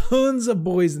 There's tons of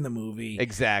boys in the movie.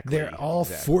 Exactly. They're all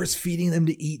force feeding them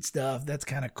to eat stuff. That's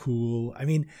kind of cool. I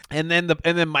mean, and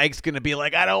then Mike's gonna be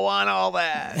like, I don't want all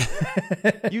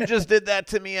that. You just did that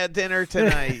to me at dinner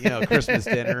tonight. Christmas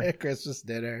dinner. Christmas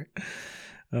dinner.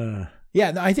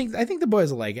 Yeah, no, I think the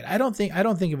boys will like it. I don't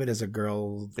think of it as a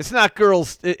girl. It's not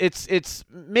girls. It's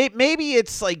maybe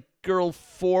it's like girl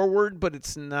forward, but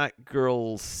it's not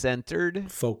girl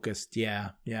centered. Focused, yeah.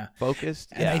 Focused,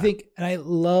 and yeah. I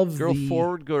love girl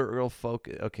forward, girl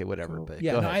focus. Okay, whatever. Cool. But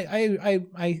yeah, no,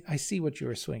 I see what you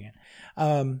were swinging.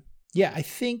 Yeah, I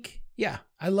think. Yeah,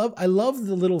 I love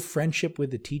the little friendship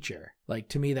with the teacher. Like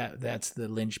to me, that's the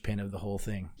linchpin of the whole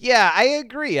thing. Yeah, I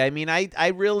agree. I mean,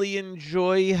 I really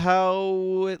enjoy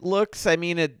how it looks. I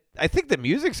mean, I think the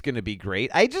music's going to be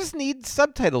great. I just need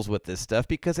subtitles with this stuff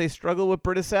because I struggle with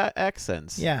British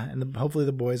accents. Yeah, and hopefully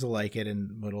the boys will like it,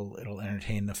 and it'll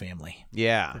entertain the family.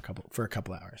 Yeah, for a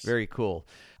couple hours. Very cool.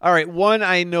 All right, one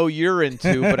I know you're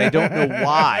into, but I don't know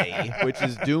why, which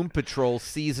is Doom Patrol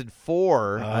Season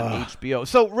 4 on HBO.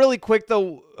 So really quick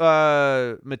though,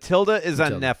 Matilda is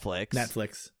on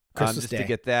Netflix. Christmas Day. To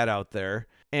get that out there.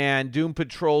 And Doom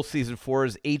Patrol Season 4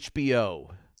 is HBO.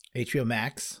 HBO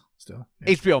Max still.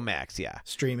 HBO Max, yeah.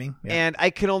 Streaming. Yeah. And I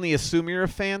can only assume you're a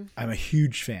fan? I'm a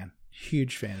huge fan.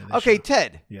 Huge fan of this Okay, show.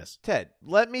 Ted. Yes. Ted,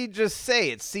 let me just say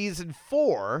it's Season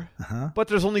 4, but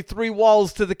there's only 3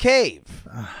 walls to the cave.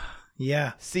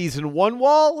 Yeah. Season 1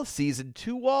 wall, Season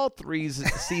 2 wall,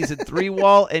 Season 3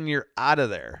 wall, and you're out of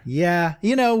there. Yeah.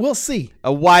 We'll see.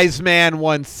 A wise man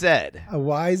once said. A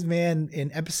wise man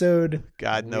in episode...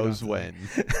 God knows when.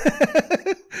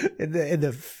 in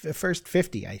the first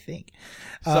 50, I think.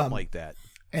 Something like that.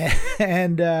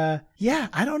 And yeah,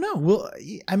 I don't know.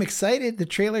 I'm excited. The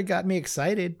trailer got me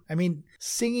excited. I mean,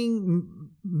 singing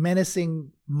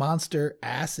menacing monster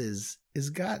asses has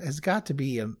got to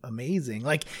be amazing.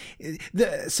 Like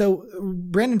so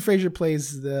Brendan Fraser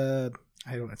plays the...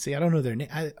 I don't know their name.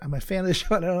 I'm a fan of the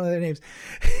show. I don't know their names.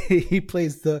 He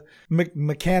plays the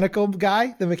mechanical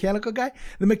guy. The mechanical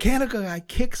guy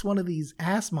kicks one of these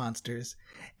ass monsters,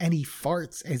 and he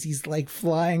farts as he's like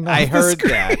flying. I heard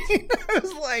that. I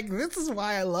was like, this is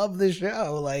why I love this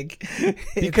show. Like,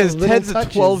 because Ted's a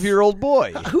 12-year-old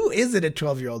boy. Who isn't a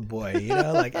 12-year-old boy?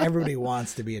 Like everybody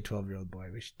wants to be a 12-year-old boy.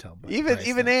 We should tell.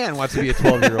 Even Ann wants to be a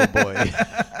 12-year-old boy.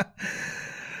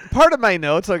 Part of my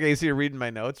notes, okay, so you're reading my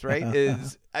notes, right?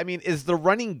 Is the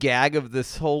running gag of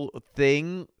this whole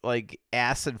thing like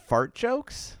ass and fart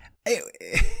jokes? It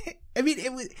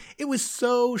was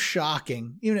so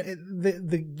shocking.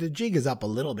 The jig is up a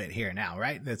little bit here now,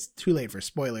 right? That's too late for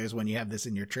spoilers when you have this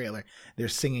in your trailer. They're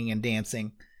singing and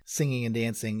dancing,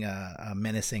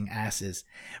 menacing asses.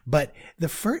 But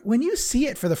when you see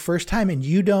it for the first time and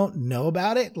you don't know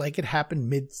about it, like it happened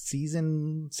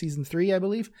mid-season, season 3, I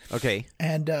believe. Okay.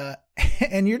 And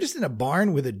you're just in a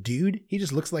barn with a dude. He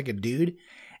just looks like a dude.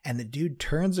 And the dude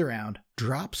turns around,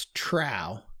 drops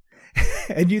trow,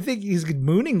 and you think he's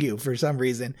mooning you for some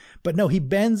reason. But no, he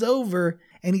bends over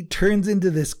and he turns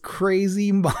into this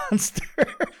crazy monster.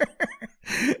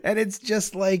 And it's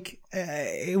just like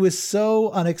it was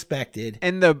so unexpected.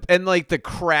 And the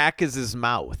crack is his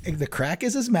mouth. The crack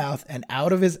is his mouth, and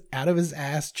out of his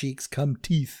ass cheeks come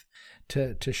teeth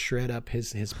to shred up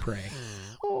his prey.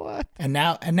 What? And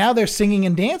now they're singing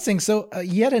and dancing. So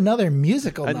yet another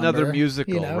musical. Another number.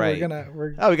 musical, right?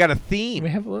 We got a theme. We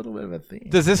have a little bit of a theme.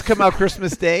 Does this come out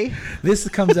Christmas Day? This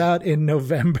comes out in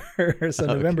November, so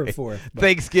okay. November 4th.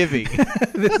 Thanksgiving.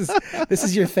 This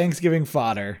is your Thanksgiving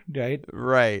fodder, right?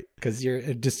 Right. Because you're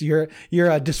a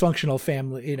dysfunctional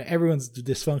family. Everyone's a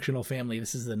dysfunctional family.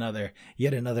 This is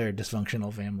yet another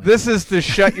dysfunctional family. This is to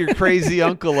shut your crazy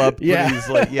uncle up. Yeah. He's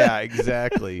like, yeah,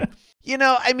 exactly.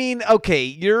 Okay,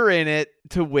 you're in it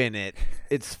to win it.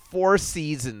 It's 4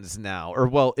 seasons now,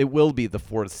 it will be the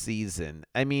 4th season.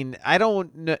 I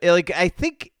don't know. I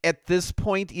think at this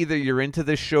point, either you're into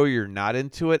this show or you're not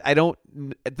into it.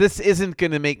 This isn't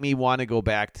going to make me want to go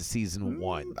back to season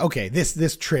 1. Okay,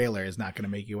 this trailer is not going to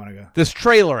make you want to go. This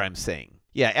trailer, I'm saying.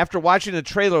 Yeah, after watching the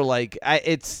trailer,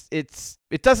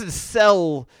 it doesn't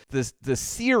sell the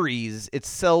series. It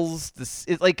sells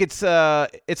it's a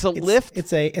lift.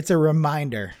 It's a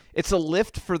reminder. It's a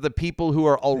lift for the people who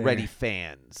are already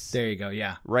fans. There you go.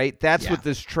 Yeah. Right? That's what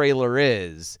this trailer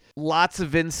is. Lots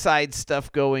of inside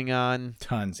stuff going on.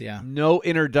 Tons, yeah. No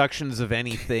introductions of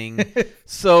anything.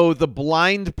 So the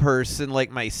blind person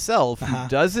like myself who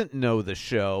doesn't know the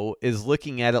show is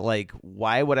looking at it like,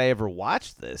 why would I ever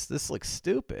watch this? This looks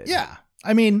stupid. Yeah.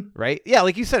 Right? Yeah,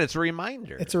 like you said, it's a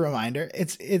reminder. It's a reminder.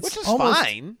 It's which is almost,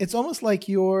 fine. It's almost like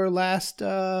your last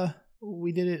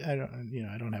we did it.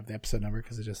 I don't have the episode number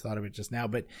because I just thought of it just now.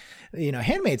 But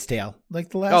Handmaid's Tale, like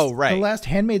the last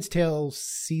Handmaid's Tale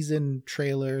season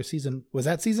trailer. Was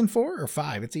that season 4 or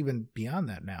 5? It's even beyond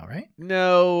that now, right?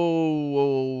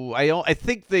 No, I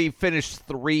think they finished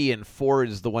 3 and 4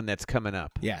 is the one that's coming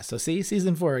up. Yeah. So see,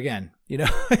 season 4 again.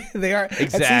 They are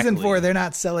exactly. At season 4. They're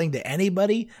not selling to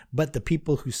anybody but the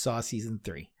people who saw season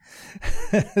 3.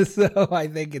 So I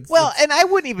think and I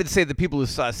wouldn't even say the people who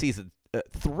saw season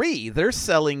 3, they're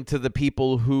selling to the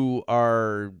people who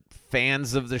are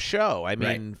fans of the show.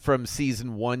 From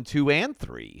season 1, 2, and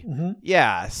 3. Mm-hmm.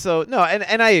 Yeah. So no,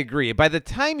 and I agree. By the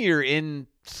time you're in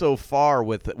so far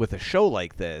with a show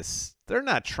like this, they're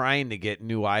not trying to get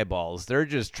new eyeballs. They're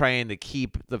just trying to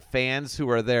keep the fans who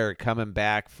are there coming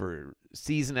back for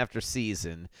season after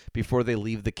season before they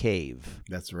leave the cave.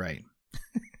 That's right.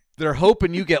 They're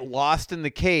hoping you get lost in the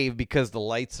cave because the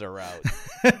lights are out.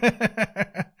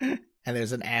 And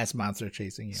there's an ass monster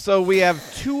chasing you. So we have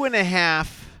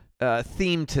 2.5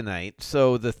 theme tonight.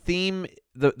 So the theme,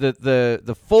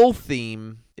 the full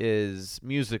theme is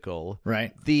musical.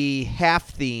 Right. The half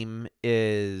theme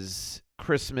is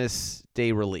Christmas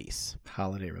Day release.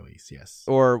 Holiday release, yes.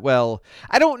 Or, well,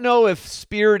 I don't know if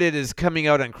Spirited is coming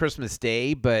out on Christmas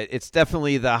Day, but it's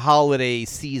definitely the holiday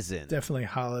season. Definitely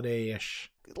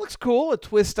holiday-ish. It looks cool. A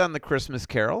twist on the Christmas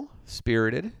Carol,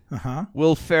 Spirited. Uh-huh.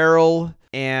 Will Ferrell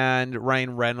and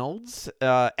Ryan Reynolds.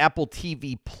 Apple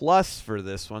TV Plus for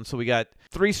this one. So we got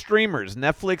 3 streamers,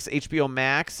 Netflix, HBO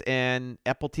Max, and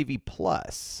Apple TV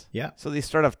Plus. Yeah. So they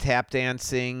start off tap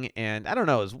dancing, and I don't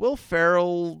know, is Will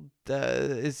Ferrell,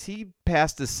 is he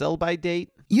past his sell-by date?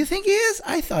 You think he is?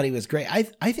 I thought he was great. I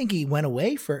think he went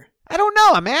away for... I don't know.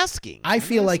 I'm asking. I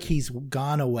feel like he's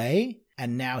gone away,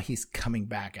 and now he's coming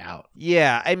back out.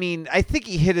 Yeah, I mean, I think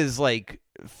he hit his, like,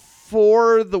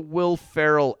 for the Will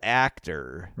Ferrell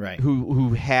actor, right?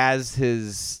 Who has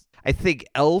his, I think,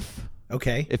 Elf.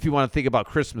 Okay. If you want to think about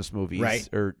Christmas movies, right,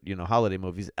 or holiday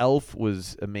movies, Elf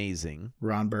was amazing.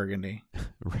 Ron Burgundy.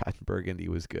 Ron Burgundy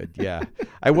was good. Yeah,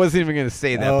 I wasn't even going to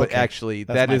say that, but actually,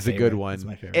 that is a good one. That's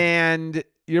my favorite. And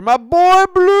you're my boy,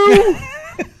 Blue.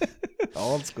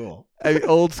 Old school.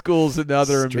 Old School's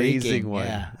another amazing one.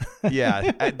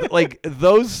 Yeah. Like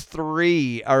those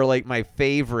 3 are like my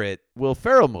favorite Will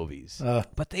Ferrell movies.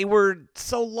 But they were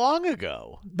so long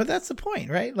ago. But that's the point,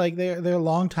 right? Like they're a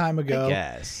long time ago. I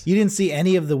guess. You didn't see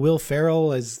any of the Will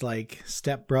Ferrell as like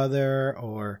stepbrother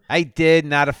or... I did,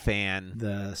 not a fan.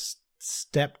 The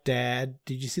stepdad.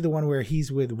 Did you see the one where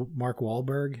he's with Mark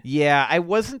Wahlberg? Yeah, I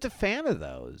wasn't a fan of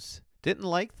those. Didn't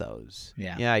like those.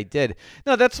 Yeah, I did.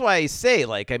 No, that's why I say,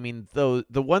 like, I mean, the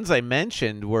ones I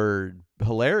mentioned were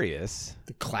hilarious.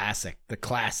 The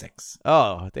classics.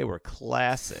 Oh, they were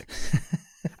classics.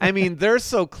 I mean, they're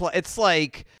so it's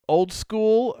like Old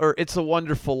School or It's a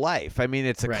Wonderful Life. I mean,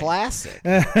 it's a classic.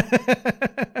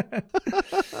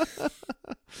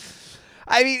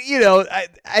 I mean,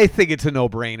 I think it's a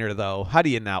no-brainer, though. How do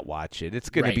you not watch it? It's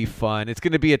going to be fun. It's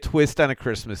going to be a twist on A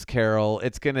Christmas Carol.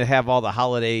 It's going to have all the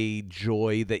holiday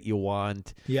joy that you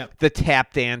want. Yep. The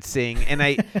tap dancing. And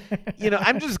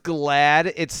I'm just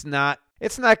glad it's not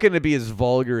going to be as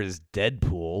vulgar as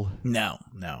Deadpool. No,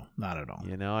 not at all.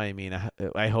 I mean,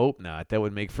 I hope not. That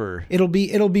would make for... It'll be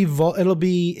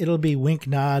wink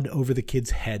nod over the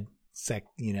kid's head.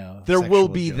 There will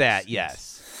be jokes. That,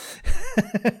 yes.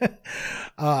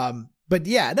 But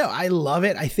yeah, no, I love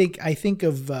it. I think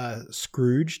of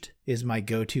Scrooged is my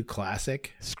go-to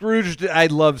classic. Scrooged, I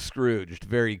love Scrooged.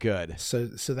 Very good. So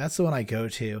that's the one I go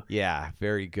to. Yeah,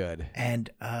 very good.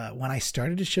 And when I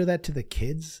started to show that to the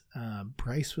kids,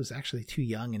 Bryce was actually too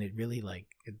young, and it really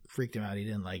it freaked him out. He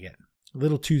didn't like it. A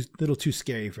little too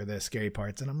scary for the scary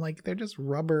parts. And I'm like, they're just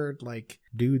rubber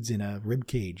dudes in a rib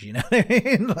cage, you know what I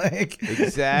mean?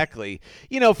 Exactly.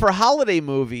 For holiday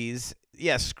movies,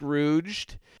 yeah,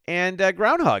 Scrooged and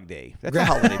Groundhog Day. That's a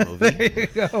holiday movie. There you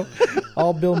go.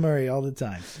 All Bill Murray all the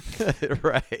time.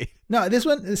 Right. No, this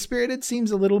one, Spirited,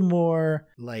 seems a little more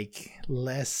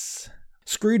less.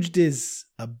 Scrooged is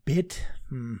a bit,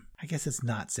 I guess it's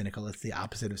not cynical. It's the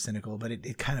opposite of cynical, but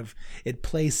it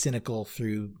plays cynical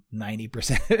through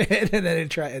 90% of it, and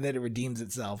then it redeems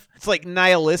itself. It's like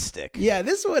nihilistic. Yeah,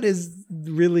 this one is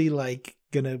really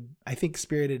I think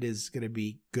Spirited is gonna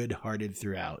be good-hearted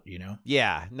throughout,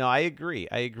 Yeah, no, I agree.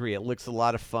 It looks a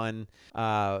lot of fun.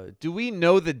 Do we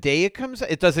know the day it comes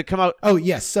out? Does it come out? Oh,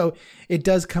 yes. So it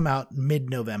does come out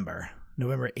mid-November,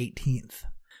 November 18th.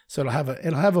 So it'll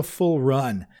have a full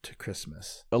run to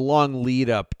Christmas. A long lead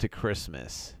up to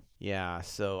Christmas. Yeah,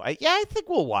 so I think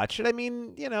we'll watch it. I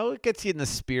mean, it gets you in the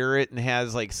spirit and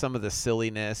has some of the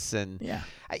silliness and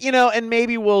and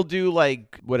maybe we'll do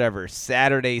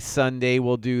Saturday, Sunday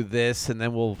we'll do this and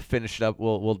then we'll finish it up.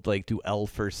 We'll do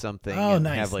Elf or something. Oh, and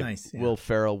nice, have nice. Yeah. Will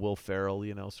Ferrell,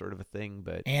 sort of a thing.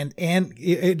 But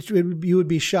you would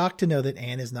be shocked to know that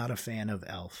Anne is not a fan of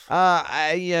Elf.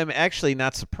 I am actually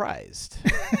not surprised.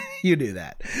 You do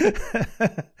that.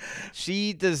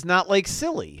 She does not like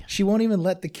silly. She won't even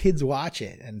let the kids watch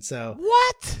it. And so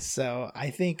what? So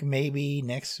I think maybe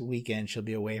next weekend she'll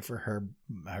be away for her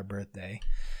birthday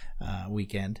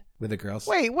weekend with the girls.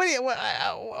 Wait, what do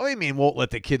you mean won't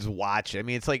let the kids watch? I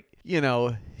mean, it's like,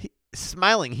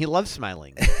 smiling. He loves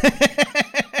smiling.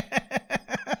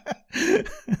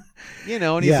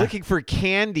 And he's looking for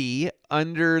candy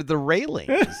under the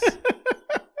railings.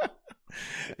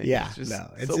 Yeah,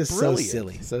 it's just so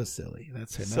silly.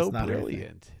 That's not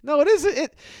brilliant. No, it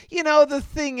isn't. The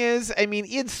thing is, I mean,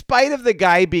 in spite of the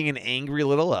guy being an angry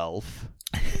little elf,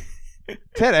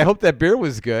 Ted, I hope that beer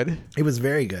was good. It was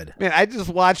very good. Man, I just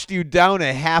watched you down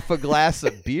a half a glass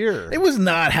of beer. It was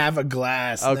not half a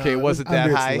glass. Okay, no, was it that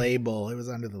under high? Its label. It was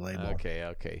under the label.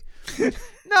 Okay.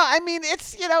 No, I mean,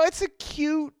 it's a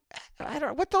cute.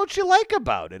 What don't you like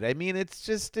about it? I mean,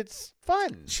 it's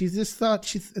fun. She just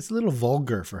thought it's a little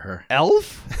vulgar for her.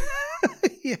 Elf?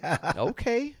 Yeah.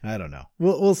 Okay. I don't know.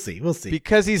 We'll see.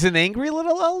 Because he's an angry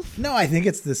little elf? No, I think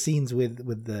it's the scenes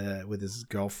with his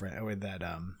girlfriend or with that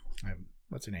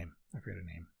what's her name? I forget her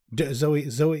name.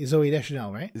 Zooey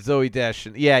Deschanel, right? Zooey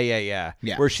Deschanel. Yeah.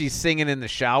 Where she's singing in the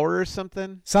shower or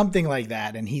something? Something like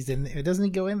that, and he's in. Doesn't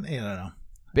he go in? I don't know.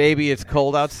 Baby, it's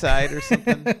cold outside or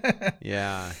something.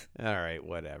 Yeah. All right.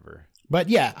 Whatever. But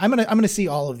yeah, I'm gonna see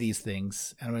all of these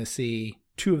things, and I'm gonna see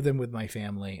 2 of them with my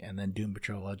family, and then Doom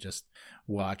Patrol I'll just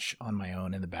watch on my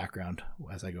own in the background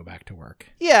as I go back to work.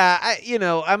 Yeah,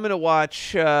 I'm gonna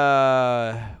watch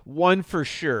one for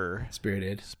sure.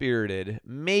 Spirited.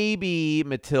 Maybe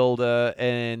Matilda,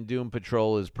 and Doom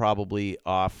Patrol is probably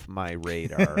off my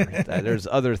radar. There's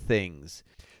other things.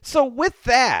 So with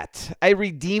that, I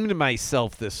redeemed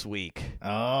myself this week.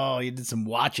 Oh, you did some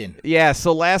watching. Yeah,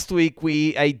 so last week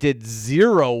I did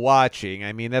 0 watching.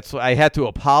 I mean, that's why I had to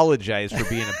apologize for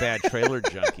being a bad trailer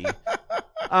junkie.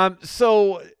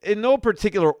 So in no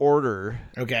particular order.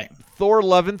 Okay. Thor: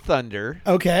 Love and Thunder.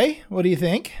 Okay, what do you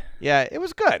think? Yeah, it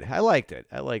was good. I liked it.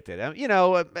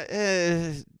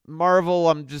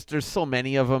 Marvel, there's so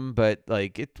many of them, but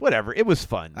whatever. It was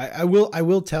fun. I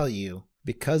will tell you,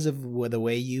 because of the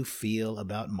way you feel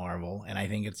about Marvel, and I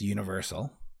think it's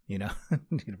universal,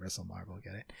 Universal Marvel,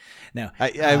 get it? No,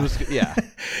 yeah.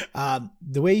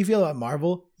 The way you feel about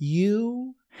Marvel,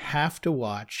 you have to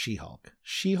watch She-Hulk.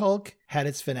 She-Hulk had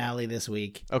its finale this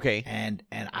week. Okay. And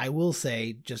I will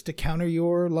say, just to counter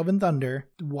your Love and Thunder,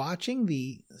 watching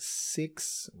the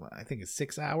 6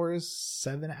 hours,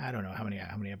 7, I don't know how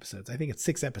many episodes. I think it's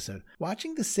 6 episodes.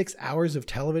 Watching the 6 hours of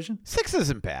television. 6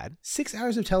 isn't bad. 6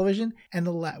 hours of television, and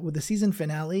with the season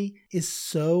finale is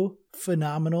so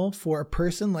phenomenal for a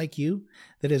person like you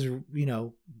that is,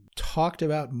 talked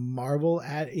about Marvel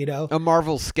at, a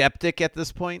Marvel skeptic at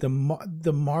this point.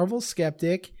 The Marvel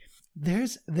skeptic. There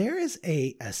is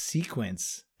a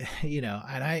sequence, and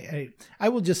I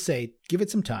will just say, give it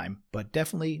some time, but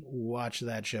definitely watch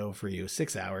that show for you.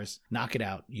 6 hours, knock it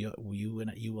out. You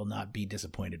will not be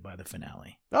disappointed by the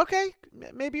finale. Okay,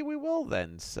 maybe we will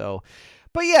then. So,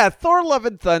 but yeah, Thor: Love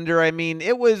and Thunder. I mean,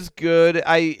 it was good.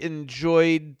 I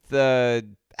enjoyed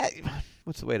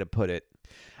what's the way to put it?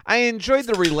 I enjoyed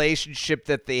the relationship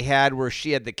that they had where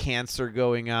she had the cancer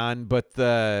going on, but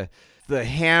the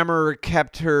hammer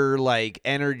kept her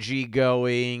energy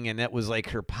going, and that was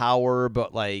her power,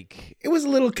 but it was a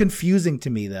little confusing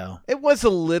to me though. It was a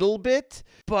little bit,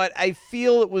 but I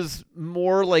feel it was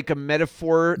more like a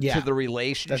metaphor to the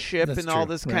relationship that's all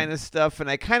this kind of stuff, and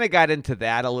I kind of got into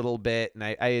that a little bit, and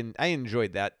I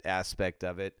enjoyed that aspect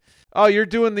of it. Oh, you're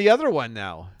doing the other one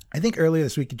now. I think earlier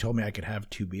this week you told me I could have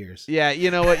 2 beers. Yeah, you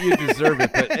know what? You deserve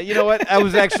it. But you know what? I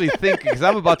was actually thinking, because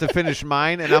I'm about to finish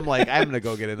mine, and I'm like, I'm going to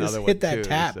go get another one, hit that too,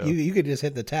 tap. So. You could just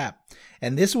hit the tap.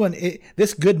 And this one,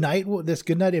 this Goodnight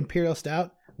Imperial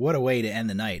Stout, what a way to end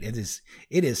the night. It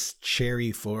is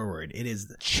cherry forward. It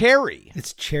is cherry.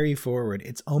 It's cherry forward.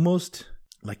 It's almost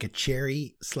like a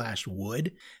cherry /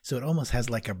 wood. So it almost has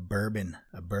like a bourbon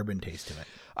taste to it.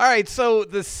 All right, so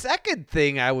the second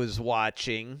thing I was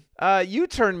watching, you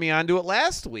turned me on to it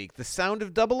last week, The Sound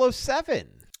of 007.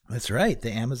 That's right,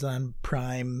 the Amazon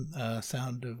Prime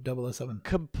Sound of 007.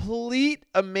 Complete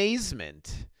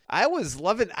amazement. I was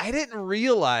loving it. I didn't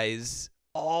realize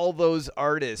all those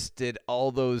artists did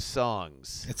all those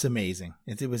songs. It's amazing.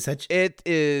 It It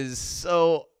is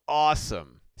so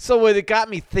awesome. So what it got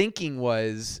me thinking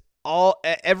was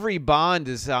every Bond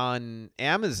is on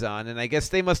Amazon, and I guess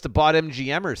they must have bought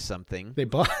MGM or something. They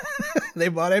bought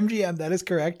MGM. That is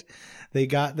correct. They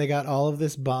got all of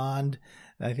this Bond.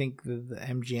 I think the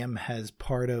MGM has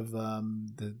part of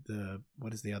the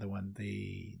what is the other one?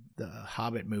 The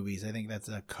Hobbit movies. I think that's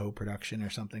a co-production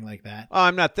or something like that. Oh,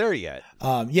 I'm not there yet.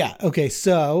 Yeah. Okay.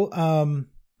 So,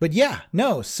 but yeah,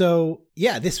 no. So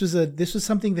yeah, this was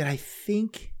something that I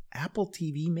think Apple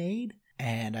TV made.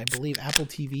 And I believe Apple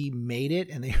TV made it,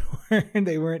 and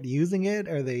they weren't using it,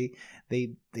 or they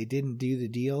didn't do the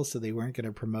deal, so they weren't going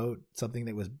to promote something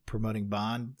that was promoting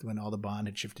Bond when all the Bond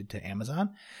had shifted to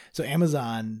Amazon. So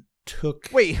Amazon took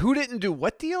Wait, who didn't do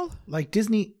what deal? like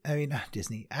Disney, I mean not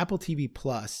Disney, Apple TV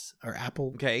Plus or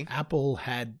Apple. Okay. Apple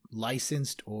had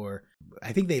licensed, or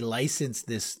I think they licensed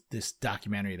this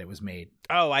documentary that was made.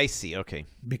 Oh, I see. Okay.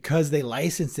 Because they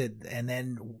licensed it, and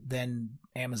then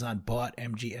Amazon bought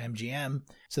MGM,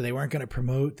 so they weren't going to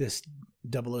promote this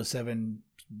 007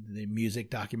 the music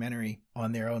documentary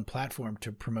on their own platform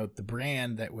to promote the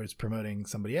brand that was promoting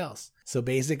somebody else. So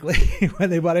basically, when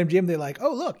they bought MGM, they're like,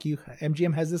 "Oh, look,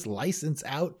 MGM has this license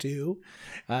out to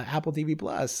Apple TV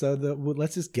Plus. So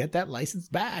let's just get that license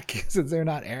back since they're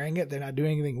not airing it, they're not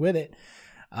doing anything with it."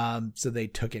 So they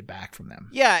took it back from them.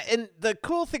 Yeah, and the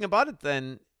cool thing about it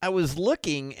then, I was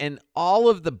looking, and all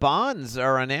of the Bonds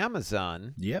are on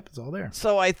Amazon. Yep, it's all there.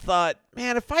 So I thought,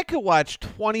 man, if I could watch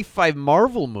 25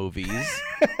 Marvel movies,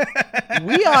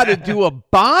 we ought to do a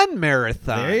Bond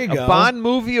marathon. There you go. A Bond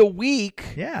movie a week.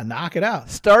 Yeah, knock it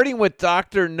out. Starting with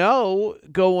Dr. No,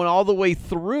 going all the way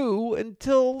through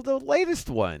until the latest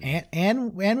one.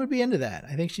 Anne would be into that.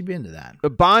 I think she'd be into that.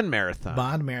 A Bond marathon.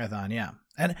 Bond marathon, yeah.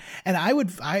 And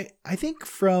I think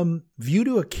from View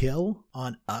to a Kill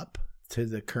on up to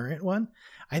the current one,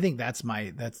 I think that's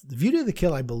View to the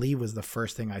Kill, I believe, was the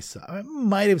first thing I saw. I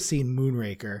might have seen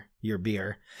Moonraker, your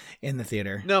beer, in the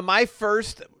theater. No, my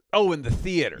first in the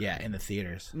theater. Yeah, in the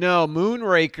theaters. No,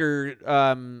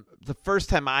 Moonraker, the first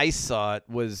time I saw it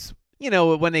was,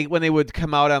 when they would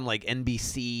come out on like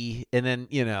NBC, and then,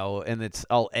 and it's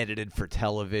all edited for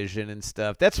television and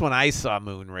stuff. That's when I saw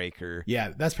Moonraker.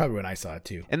 Yeah, that's probably when I saw it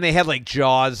too. And they had like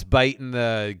Jaws biting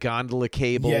the gondola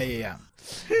cable. Yeah.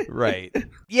 Right.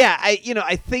 Yeah,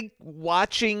 I think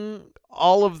watching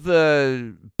all of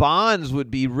the Bonds would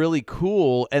be really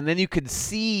cool, and then you could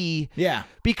see,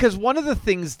 because one of the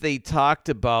things they talked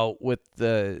about with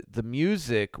the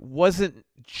music wasn't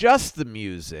just the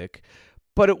music,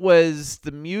 but it was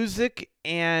the music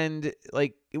and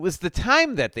like it was the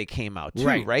time that they came out too,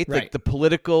 right? Like the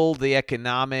political, the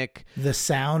economic, the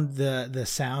sound, the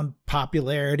sound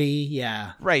popularity,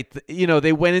 yeah. Right.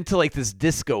 They went into like this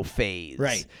disco phase.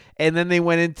 Right. And then they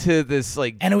went into this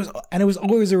like and it was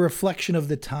always a reflection of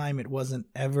the time. It wasn't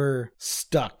ever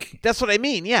stuck. That's what I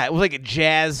mean. Yeah, it was like a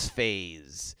jazz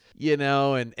phase.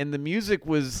 And the music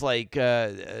was like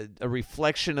a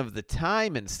reflection of the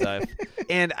time and stuff.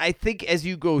 And I think as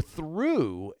you go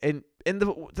through, and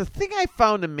the thing I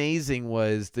found amazing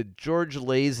was the George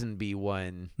Lazenby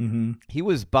one. Mm-hmm. He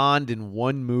was Bond in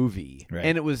one movie,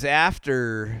 and it was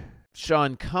after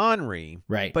Sean Connery.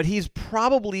 Right. But he's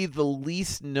probably the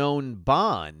least known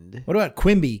Bond. What about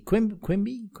Quimby?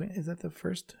 Quimby? Is that the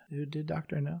first who did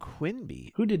Dr. No?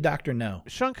 Quimby? Who did Dr. No?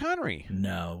 Sean Connery.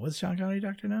 No. Was Sean Connery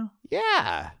Dr. No?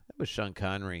 Yeah. That was Sean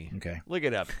Connery. Okay. Look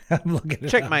it up. I'm looking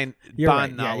Check it up. my You're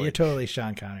Bond right. knowledge. Yeah, you're totally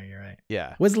Sean Connery. You're right.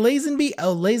 Yeah. Was Lazenby?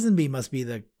 Oh, Lazenby must be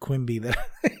the Quimby that.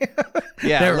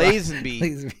 Yeah, Lazenby.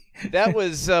 Lazenby. That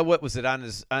was what was it on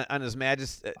his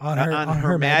Majesty on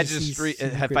her Majesty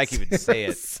if I can even say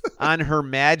it on Her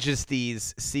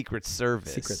Majesty's Secret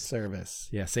Service. Secret Service.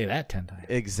 Yeah, say that 10 times.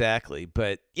 Exactly.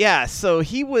 But yeah, so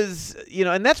he was,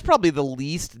 and that's probably the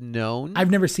least known.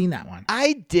 I've never seen that one.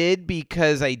 I did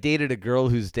because I dated a girl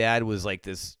whose dad was like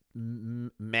this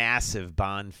massive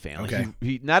Bond fan. Okay. Like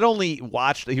he not only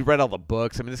he read all the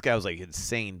books. I mean, this guy was like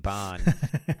insane Bond.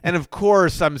 And of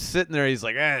course, I'm sitting there. He's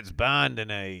like, it's Bond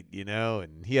tonight,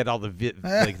 and he had all the the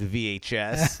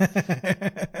VHS,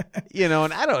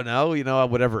 and I don't know,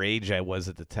 whatever age I was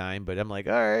at the time, but I'm like,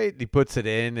 all right. He puts it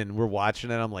in, and we're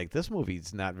watching it. I'm like, this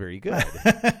movie's not very good.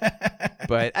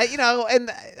 But I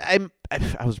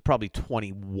was probably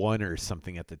 21 or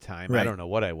something at the time. Right. I don't know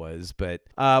what I was, but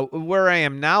where I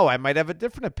am now, I might have a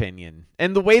different opinion.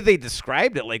 And the way they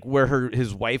described it, like where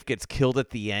his wife gets killed at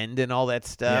the end and all that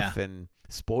stuff, and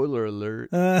spoiler alert.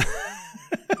 But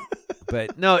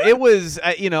no, it was,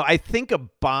 I think a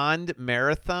Bond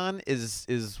marathon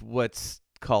is what's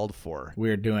called for.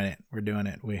 We're doing it.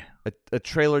 A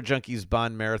Trailer Junkies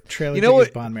Bond marathon.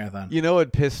 Bond marathon. You know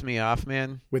what pissed me off,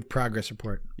 man? With progress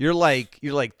report. You're like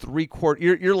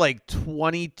 3/4. You're like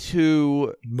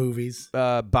 22 movies.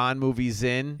 Bond movies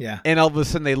in. Yeah. And all of a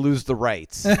sudden they lose the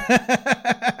rights.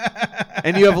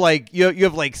 And you have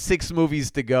like 6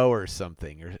 movies to go or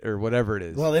something or whatever it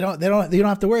is. Well, they don't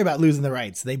have to worry about losing the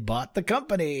rights. They bought the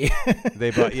company.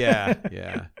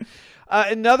 Yeah.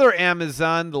 Another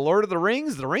Amazon, The Lord of the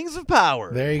Rings of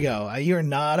Power. There you go. You're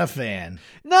not a fan.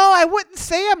 No, I wouldn't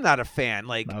say I'm not a fan.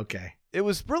 Like, okay. It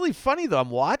was really funny though. I'm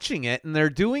watching it and they're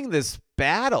doing this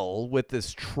battle with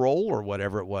this troll or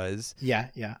whatever it was. Yeah,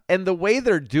 yeah. And the way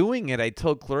they're doing it, I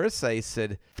told Clarissa, I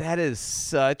said, that is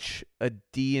such a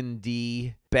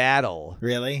D&D battle.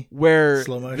 Really? Where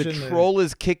Slow motion, the troll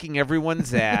is kicking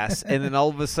everyone's ass, and then all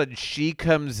of a sudden she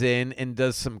comes in and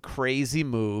does some crazy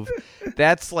move.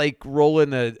 That's like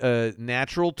rolling a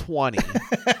natural 20.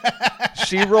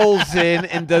 She rolls in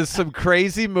and does some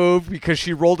crazy move because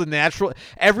she rolled a natural.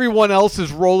 Everyone else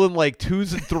is rolling like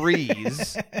 2s and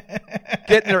 3s,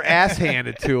 getting their ass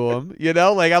handed to them. You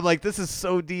know, like I'm like, this is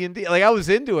so D&D. Like I was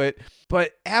into it,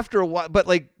 but after a while, but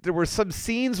like there were some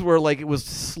scenes where like it was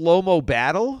slow-mo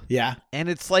battle. Yeah. And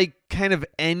it's like kind of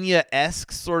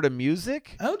Enya-esque sort of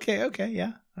music. Okay,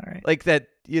 yeah. All right. Like that,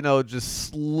 you know, just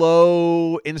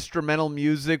slow instrumental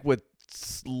music with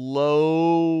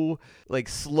slow like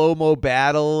slow-mo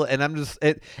battle, and I'm just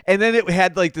and then it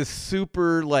had like this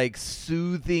super like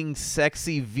soothing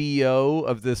sexy VO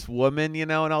of this woman, you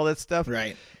know, and all that stuff,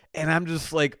 right? And I'm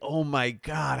just like, oh my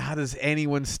God, how does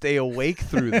anyone stay awake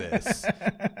through this?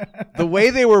 The way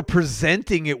they were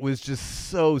presenting it was just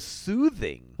so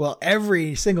soothing. Well,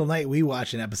 every single night we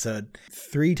watch an episode,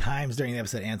 3 times during the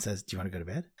episode, Anne says, do you want to go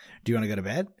to bed? Do you want to go to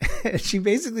bed? She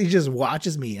basically just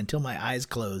watches me until my eyes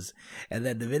close. And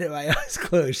then the minute my eyes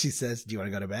close, she says, do you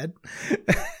want to go to bed?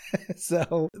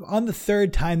 So on the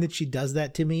 3rd time that she does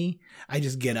that to me, I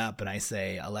just get up and I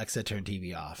say, Alexa, turn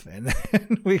TV off. And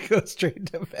then we go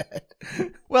straight to bed.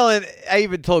 Well, and I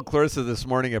even told Clarissa this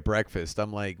morning at breakfast,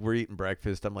 I'm like, we're eating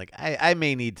breakfast. I'm like, I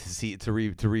may need to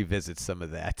revisit some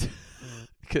of that.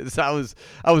 Because I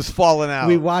was falling out.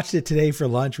 We watched it today for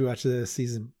lunch. We watched the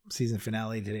season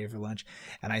finale today for lunch.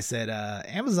 And I said,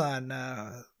 Amazon,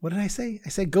 what did I say? I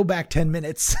said, go back 10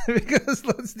 minutes because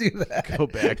let's do that. Go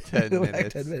back 10 go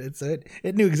minutes. Back 10 minutes. So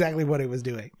it knew exactly what it was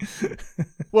doing.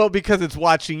 Well, because it's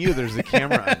watching you. There's a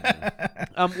camera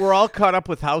on you. We're all caught up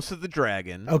with House of the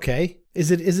Dragon. Okay. Is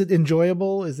it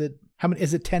enjoyable? Is it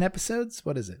 10 episodes?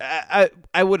 What is it?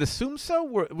 I would assume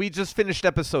so. We just finished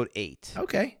episode 8.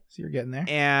 Okay. So you're getting there.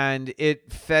 And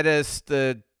it fed us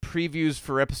the previews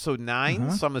for episode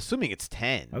 9. So I'm assuming it's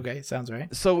 10. Okay. Sounds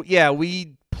right. So yeah,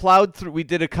 we plowed through. We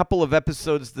did a couple of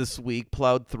episodes this week,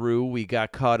 plowed through. We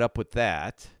got caught up with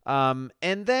that. And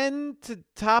then to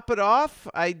top it off,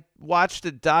 I watched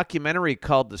a documentary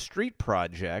called The Street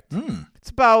Project. It's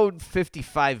about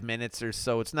 55 minutes or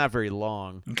so. It's not very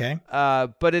long. Okay.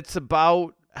 But it's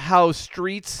about how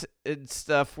streets and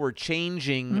stuff were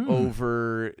changing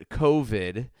over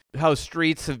COVID, how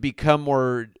streets have become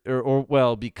more,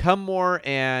 become more,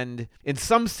 and in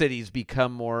some cities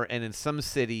become more, and in some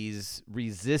cities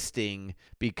resisting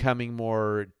becoming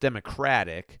more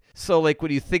democratic. So like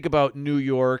when you think about New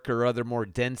York or other more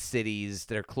dense cities,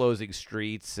 they're closing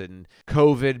streets, and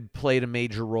COVID played a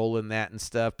major role in that and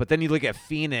stuff. But then you look at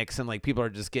Phoenix, and like people are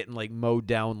just getting like mowed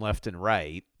down left and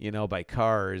right, you know, by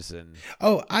cars. And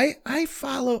I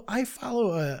follow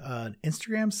an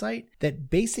Instagram site that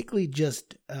basically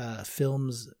just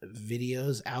films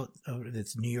videos out of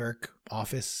its New York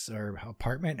office or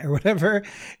apartment or whatever,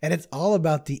 and it's all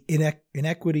about the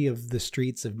inequity of the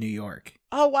streets of New York.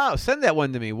 Oh wow! Send that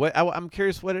one to me. I'm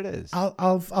curious what it is.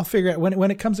 I'll figure it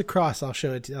when it comes across. I'll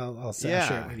show it. I'll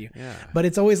share it with you. Yeah. But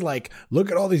it's always like,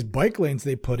 look at all these bike lanes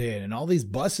they put in, and all these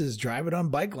buses driving on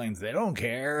bike lanes. They don't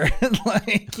care.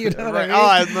 Like, you know what I mean? Oh,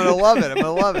 I'm gonna love it. I'm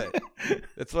gonna love it.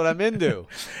 That's what I'm into.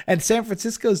 And San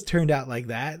Francisco's turned out like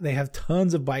that. They have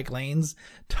tons of bike lanes,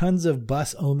 tons of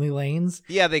bus only lanes.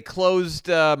 Yeah, they closed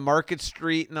Market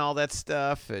Street and all that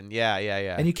stuff, and yeah.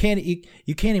 And you can't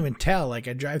even tell. Like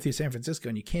I drive through San Francisco,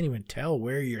 and you can't even tell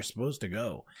where you're supposed to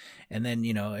go. And then,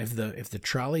 you know, if the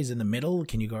trolley's in the middle,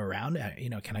 can you go around it? You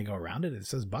know, can I go around it? It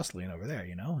says bus lane over there,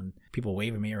 you know, and people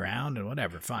waving me around and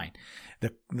whatever. Fine.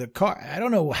 The car, I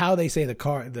don't know how they say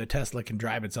the Tesla can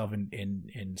drive itself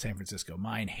in San Francisco.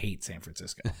 Mine hates San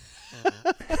Francisco.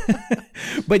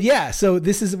 But yeah, so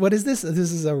what is this?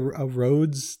 This is a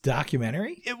roads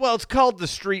documentary? It's called The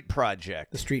Street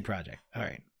Project. The Street Project. All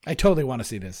right. I totally want to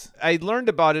see this. I learned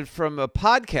about it from a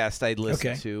podcast I'd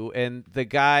listened to, and the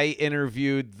guy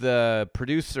interviewed the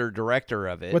producer, director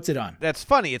of it. What's it on? That's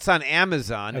funny. It's on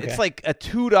Amazon. Okay. It's like a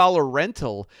 $2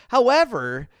 rental.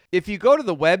 However, if you go to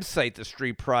the website, The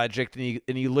Street Project,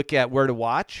 and you look at where to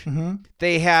watch,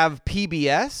 they have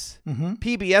PBS.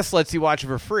 PBS lets you watch it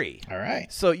for free. All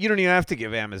right. So you don't even have to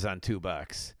give Amazon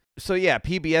 $2. So yeah,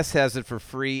 PBS has it for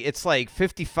free. It's like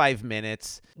 55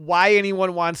 minutes. Why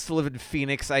anyone wants to live in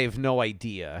Phoenix, I have no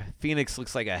idea. Phoenix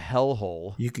looks like a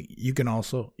hellhole. You can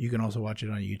also watch it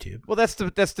on YouTube. Well, that's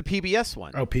the PBS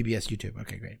one. Oh, PBS YouTube.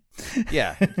 Okay, great.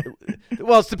 Yeah.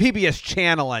 Well, it's the PBS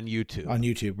channel on YouTube. On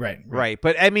YouTube, right. Right.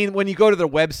 But I mean, when you go to their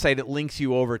website, it links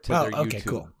you over to their YouTube. Okay,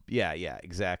 cool. Yeah,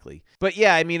 exactly. But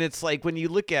yeah, I mean, it's like when you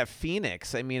look at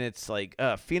Phoenix, I mean, it's like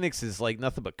Phoenix is like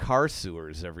nothing but car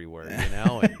sewers everywhere, you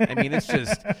know? And, I mean, it's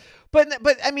just, but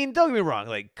I mean, don't get me wrong,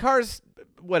 like cars,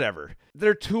 whatever.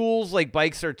 They're tools, like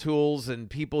bikes are tools, and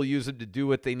people use them to do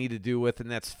what they need to do with, and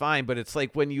that's fine. But it's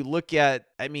like when you look at,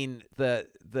 I mean,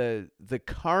 the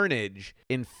carnage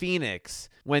in Phoenix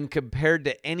when compared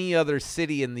to any other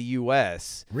city in the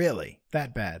U.S. Really?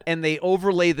 That bad? And they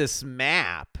overlay this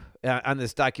map on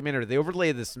this documentary. They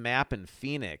overlay this map in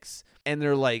Phoenix, and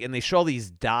they're like, and they show all these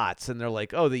dots, and they're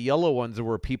like, oh, the yellow ones are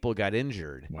where people got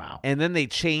injured. Wow. And then they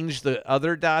change the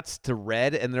other dots to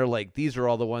red, and they're like, these are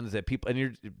all the ones that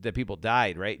people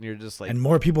died, right? And you're just like, and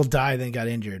more people died than got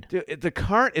injured. Dude,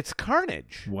 it's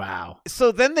carnage. Wow.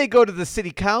 So then they go to the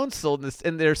city council,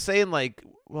 and they're saying like,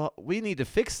 well, we need to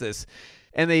fix this.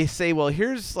 And they say, well,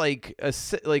 here's like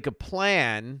a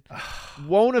plan.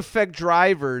 Won't affect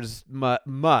drivers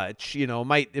much. You know,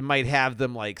 it might have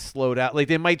them like slowed out. Like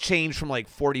they might change from like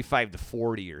 45 to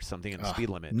 40 or something in the speed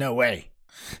limit. No way.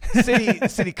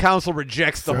 City council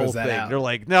rejects the whole thing. Out. They're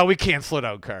like, no, we can't slow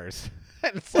down cars.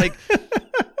 And it's like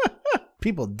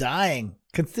people dying,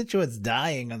 constituents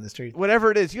dying on the street.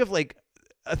 Whatever it is, you have like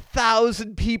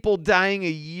 1,000 people dying a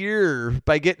year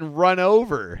by getting run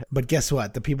over. But guess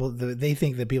what? They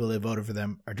think the people that voted for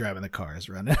them are driving the cars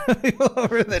running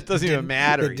over. That doesn't even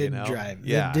matter. That didn't drive.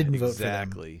 Yeah, didn't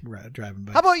exactly. vote for them driving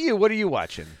by. How about you? What are you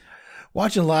watching?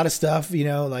 Watching a lot of stuff. You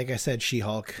know, like I said,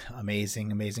 She-Hulk,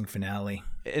 amazing finale.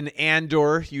 And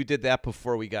Andor, you did that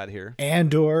before we got here.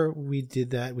 Andor, we did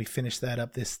that. We finished that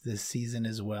up this season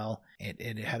as well.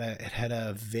 It had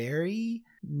a very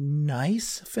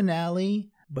nice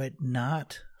finale, but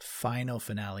not final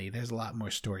finale. There's a lot more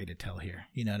story to tell here.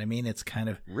 You know what I mean? It's kind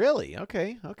of really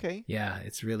okay. Yeah,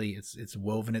 it's really it's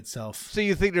woven itself. So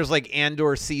you think there's like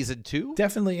Andor season 2?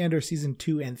 Definitely Andor season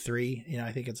 2 and 3. You know,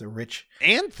 I think it's a rich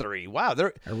and 3. Wow,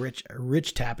 they're a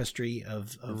rich tapestry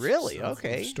of really of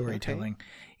okay storytelling. Okay.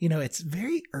 You know, it's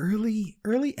very early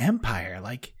Empire.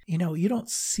 Like, you know, you don't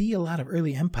see a lot of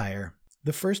early Empire.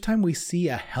 The first time we see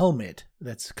a helmet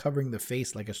that's covering the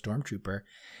face like a stormtrooper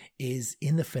is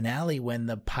in the finale when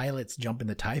the pilots jump in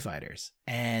the TIE fighters.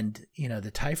 And, you know,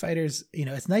 the TIE fighters, you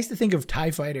know, it's nice to think of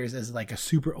TIE fighters as like a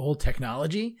super old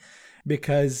technology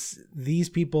because these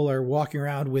people are walking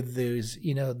around with those,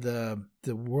 you know, the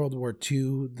World War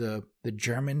II, the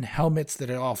German helmets that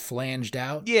are all flanged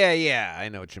out. Yeah, I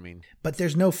know what you mean. But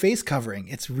there's no face covering.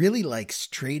 It's really like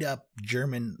straight up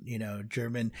German, you know,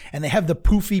 German. And they have the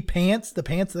poofy pants, the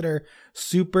pants that are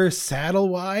super saddle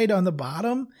wide on the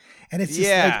bottom. And it's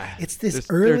just like, it's this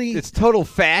early. It's total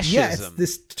fascism. Yeah, it's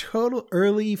this total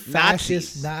early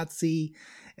fascist Nazi.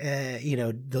 You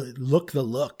know, the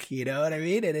look, you know what I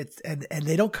mean? And it's, and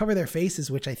they don't cover their faces,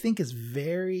 which I think is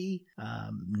very,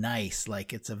 nice.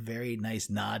 Like it's a very nice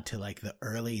nod to like the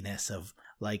earliness of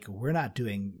like, we're not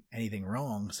doing anything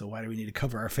wrong. So why do we need to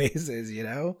cover our faces, you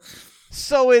know?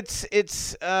 So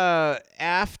it's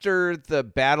after the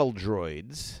battle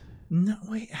droids. No,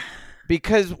 wait.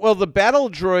 Because, well, the battle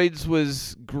droids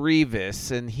was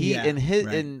Grievous and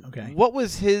what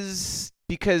was his,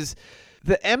 because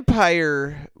the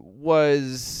Empire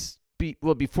was,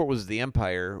 before it was the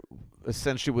Empire,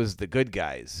 essentially was the good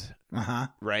guys.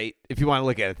 Right? If you want to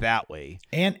look at it that way.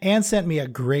 And sent me a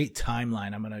great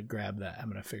timeline. I'm going to grab that.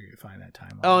 I'm going to find that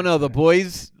timeline. Oh, no, the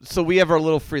boys. So we have our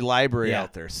little free library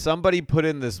out there. Somebody put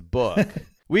in this book.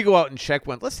 We go out and check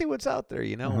one. Let's see what's out there,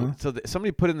 you know? So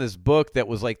somebody put in this book that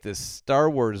was like this Star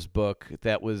Wars book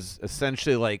that was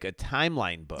essentially like a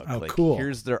timeline book. Oh, like, cool.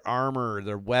 Here's their armor,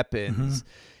 their weapons.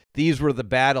 These were the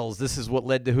battles. This is what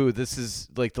led to who. This is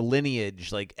like the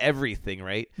lineage, like everything,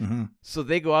 right? So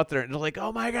they go out there and they're like,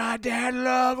 oh my God, Dad,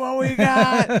 look what we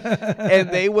got. And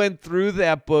they went through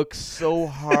that book so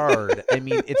hard. I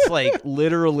mean, it's like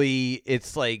literally,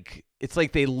 it's like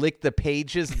they lick the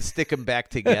pages and stick them back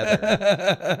together.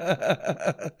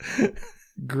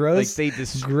 Gross, Like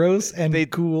gross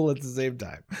and cool at the same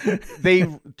time. They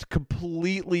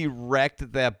completely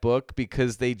wrecked that book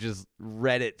because they just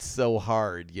read it so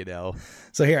hard, you know.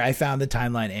 So here, I found the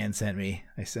timeline Anne sent me.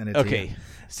 I sent it to you. Okay,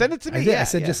 send it to me. I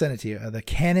said just send it to you. The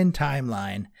canon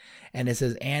timeline, and it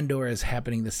says Andor is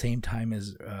happening the same time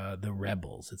as the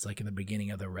Rebels. It's like in the beginning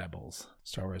of the Rebels,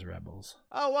 Star Wars Rebels.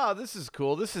 Oh wow, this is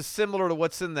cool. This is similar to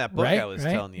what's in that book I was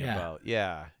telling you about.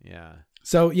 Yeah.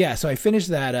 So I finished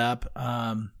that up.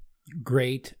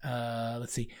 Great.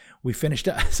 Let's see. We finished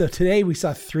up. So today we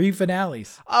saw 3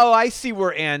 finales. Oh, I see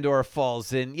where Andor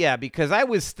falls in. Yeah, because I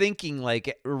was thinking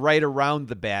like right around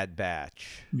the Bad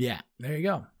Batch. Yeah, there you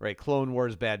go. Right, Clone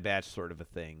Wars, Bad Batch sort of a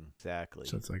thing. Exactly.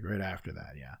 So it's like right after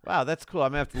that, yeah. Wow, that's cool.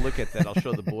 I'm going to have to look at that. I'll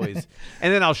show the boys.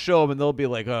 And then I'll show them and they'll be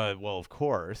like, well, of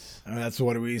course. That's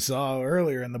what we saw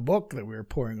earlier in the book that we were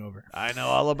pouring over. I know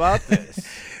all about this.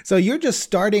 So you're just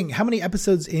starting. How many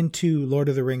episodes into Lord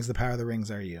of the Rings, The Power of the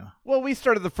Rings are you? Well, we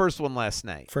started the first one last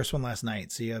night. First one last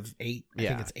night. So you have 8. I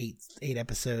think it's 8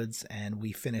 episodes, and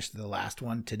we finished the last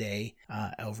one today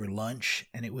over lunch,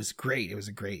 and it was great. It was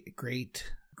a great.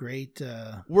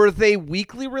 Were they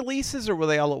weekly releases or were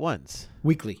they all at once?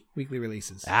 Weekly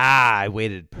releases. I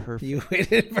waited perfectly. You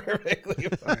waited perfectly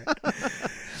for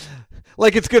it.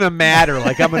 Like it's gonna matter.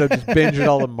 Like I'm gonna just binge it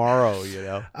all tomorrow, you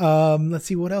know. Let's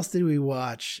see, what else did we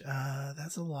watch?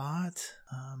 That's a lot.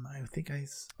 I think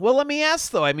Well, let me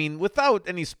ask though. I mean, without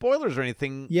any spoilers or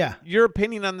anything. Yeah. Your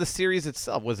opinion on the series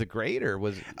itself, was it great or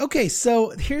was it? Okay,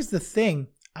 so here's the thing.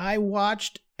 I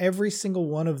watched every single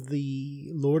one of the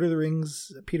Lord of the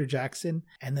Rings Peter Jackson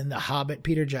and then the Hobbit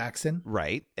Peter Jackson.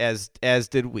 Right, as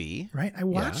did we. Right, I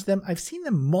watched them. I've seen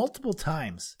them multiple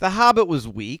times. The Hobbit was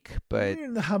weak, but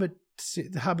the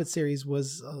Hobbit series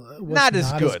was not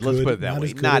as good. Let's put it that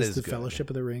way. Not as the good. Fellowship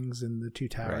of the Rings and the Two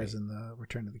Towers and the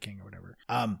Return of the King or whatever.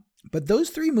 But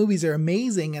those 3 movies are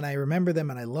amazing, and I remember them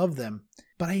and I love them.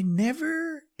 But I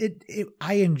never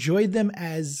I enjoyed them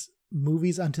as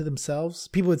movies unto themselves.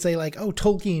 People would say like, "Oh,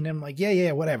 Tolkien." I'm like,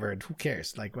 yeah, whatever. Who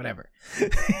cares? Like, whatever.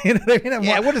 You know what I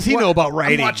mean? What does he know about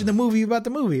writing? I'm watching the movie about the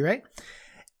movie, right?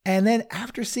 And then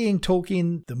after seeing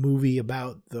Tolkien, the movie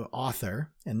about the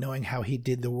author, and knowing how he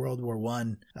did the World War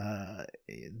I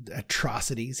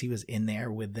atrocities, he was in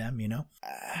there with them, you know.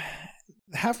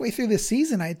 Halfway through this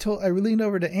season, I leaned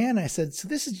over to Anne. I said, "So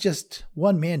this is just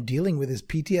one man dealing with his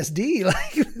PTSD.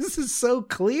 Like, this is so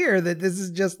clear that this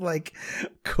is just like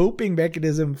coping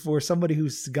mechanism for somebody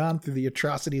who's gone through the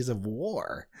atrocities of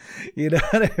war." You know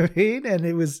what I mean? And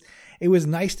it was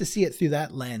nice to see it through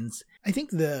that lens. I think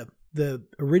the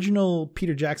original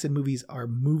Peter Jackson movies are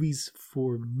movies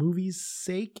for movies'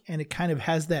 sake, and it kind of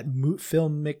has that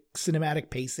filmic cinematic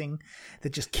pacing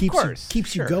that just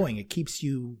keeps you going. It keeps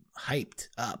you hyped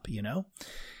up, you know?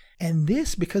 And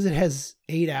this, because it has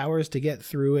 8 hours to get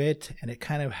through it, and it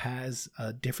kind of has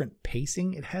a different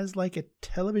pacing. It has like a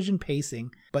television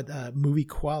pacing, but movie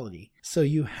quality. So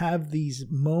you have these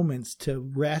moments to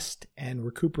rest and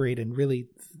recuperate and really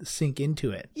sink into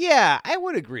it. Yeah, I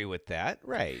would agree with that.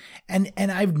 Right. And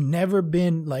I've never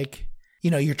been like, you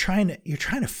know, you're trying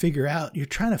to figure out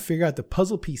the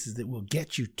puzzle pieces that will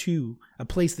get you to a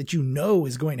place that you know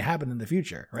is going to happen in the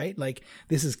future, right? Like,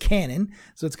 this is canon,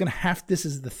 so this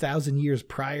is the 1,000 years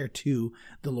prior to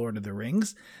the Lord of the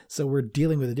Rings. So we're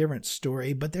dealing with a different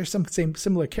story, but there's some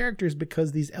similar characters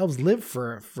because these elves live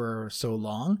for so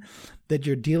long that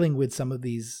you're dealing with some of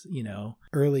these, you know,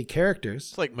 early characters.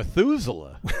 It's like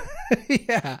Methuselah.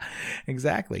 Yeah,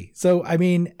 exactly. So, I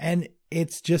mean, and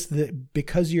it's just that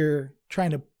because you're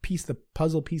trying to piece the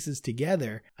puzzle pieces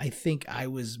together, I think I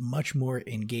was much more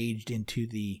engaged into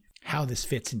how this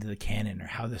fits into the canon, or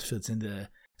how this fits into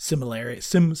Similarian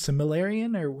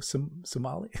or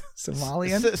Somalian?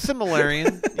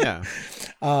 Similarian, yeah.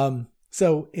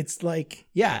 So it's like,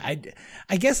 yeah,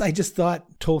 I guess I just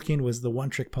thought Tolkien was the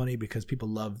one-trick pony because people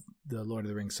love the Lord of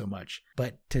the Rings so much.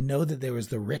 But to know that there was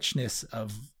the richness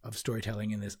of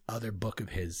storytelling in this other book of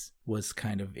his was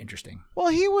kind of interesting. Well,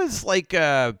 he was like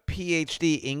a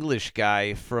PhD English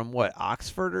guy from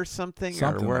Oxford or something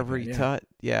or wherever he taught.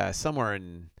 Yeah, somewhere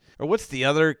in, or what's the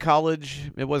other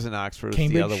college? It wasn't Oxford. It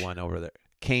was the other one over there.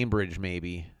 Cambridge,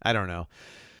 maybe. I don't know.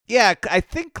 Yeah, I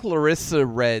think Clarissa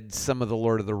read some of the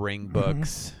Lord of the Ring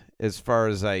books, as far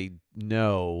as I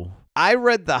know. I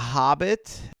read The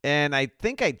Hobbit, and I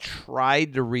think I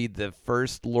tried to read the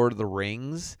first Lord of the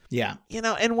Rings. Yeah. You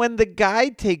know, and when the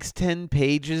guide takes 10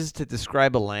 pages to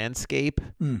describe a landscape,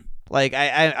 like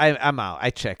I'm out. I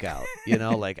check out. You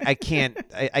know, like I can't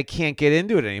get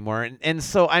into it anymore. And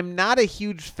so I'm not a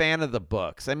huge fan of the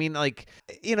books. I mean, like,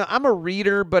 you know, I'm a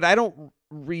reader, but I don't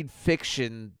read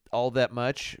fiction all that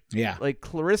much. Yeah. Like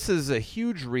Clarissa's a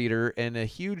huge reader and a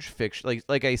huge fiction.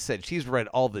 Like I said, she's read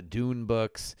all the Dune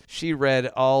books. She read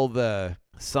all the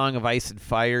Song of Ice and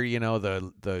Fire,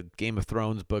 the Game of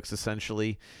Thrones books,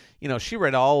 essentially. She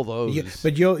read all those. Yeah,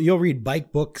 but you'll read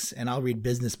bike books and I'll read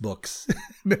business books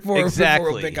before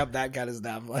we'll pick up that kind of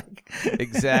stuff. Like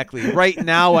exactly. Right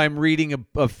now, I'm reading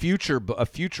a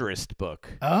futurist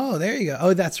book. Oh, there you go.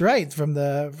 Oh, that's right. From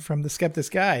the Skeptic's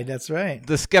Guide. That's right.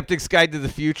 The Skeptic's Guide to the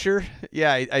Future.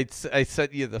 Yeah, I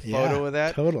sent you the photo of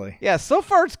that. Totally. Yeah. So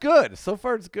far it's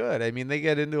good. I mean, they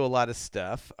get into a lot of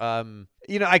stuff.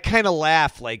 I kind of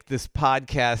laugh like this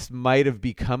podcast might have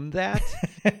become that.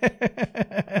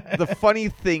 The funny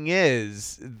thing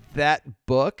is that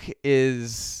book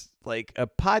is like a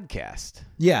podcast.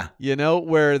 Yeah.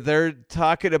 Where they're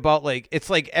talking about like, it's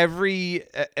like every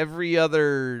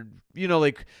other,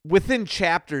 like within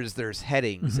chapters, there's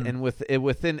headings, and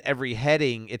within every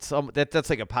heading, it's that's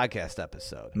like a podcast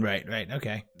episode. Right.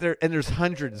 Okay. There's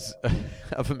hundreds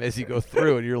of them as you go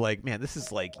through, and you're like, man, this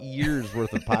is like years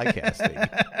worth of podcasting.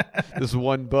 This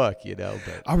one book,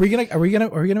 But are we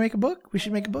gonna make a book? We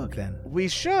should make a book then. We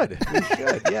should.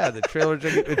 Yeah, the Trailer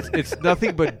Junkie. It's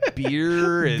nothing but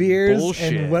beers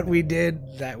bullshit and what we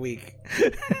did that week.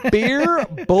 Beer,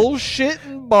 bullshit,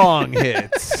 and bong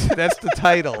hits. That's the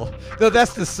title. No,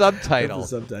 that's the subtitle.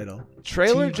 That's the subtitle.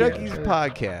 Trailer Junkies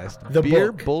Podcast. The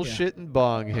Beer, book. bullshit, and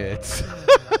bong hits.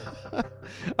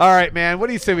 All right, man. What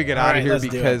do you say we get out of here,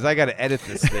 because I got to edit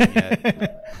this thing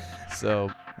yet.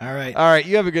 So. All right.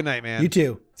 You have a good night, man. You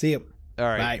too. See you. All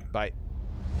right. Bye.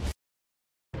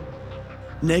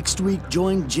 Next week,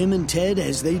 join Jim and Ted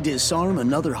as they disarm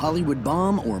another Hollywood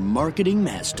bomb or marketing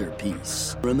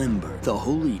masterpiece. Remember, the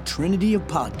holy trinity of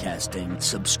podcasting.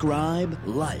 Subscribe,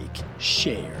 like,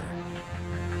 share.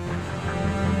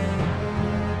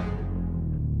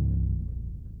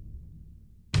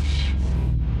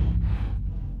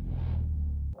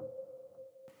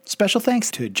 Special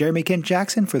thanks to Jeremy Kent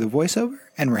Jackson for the voiceover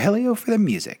and Rogelio for the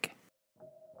music.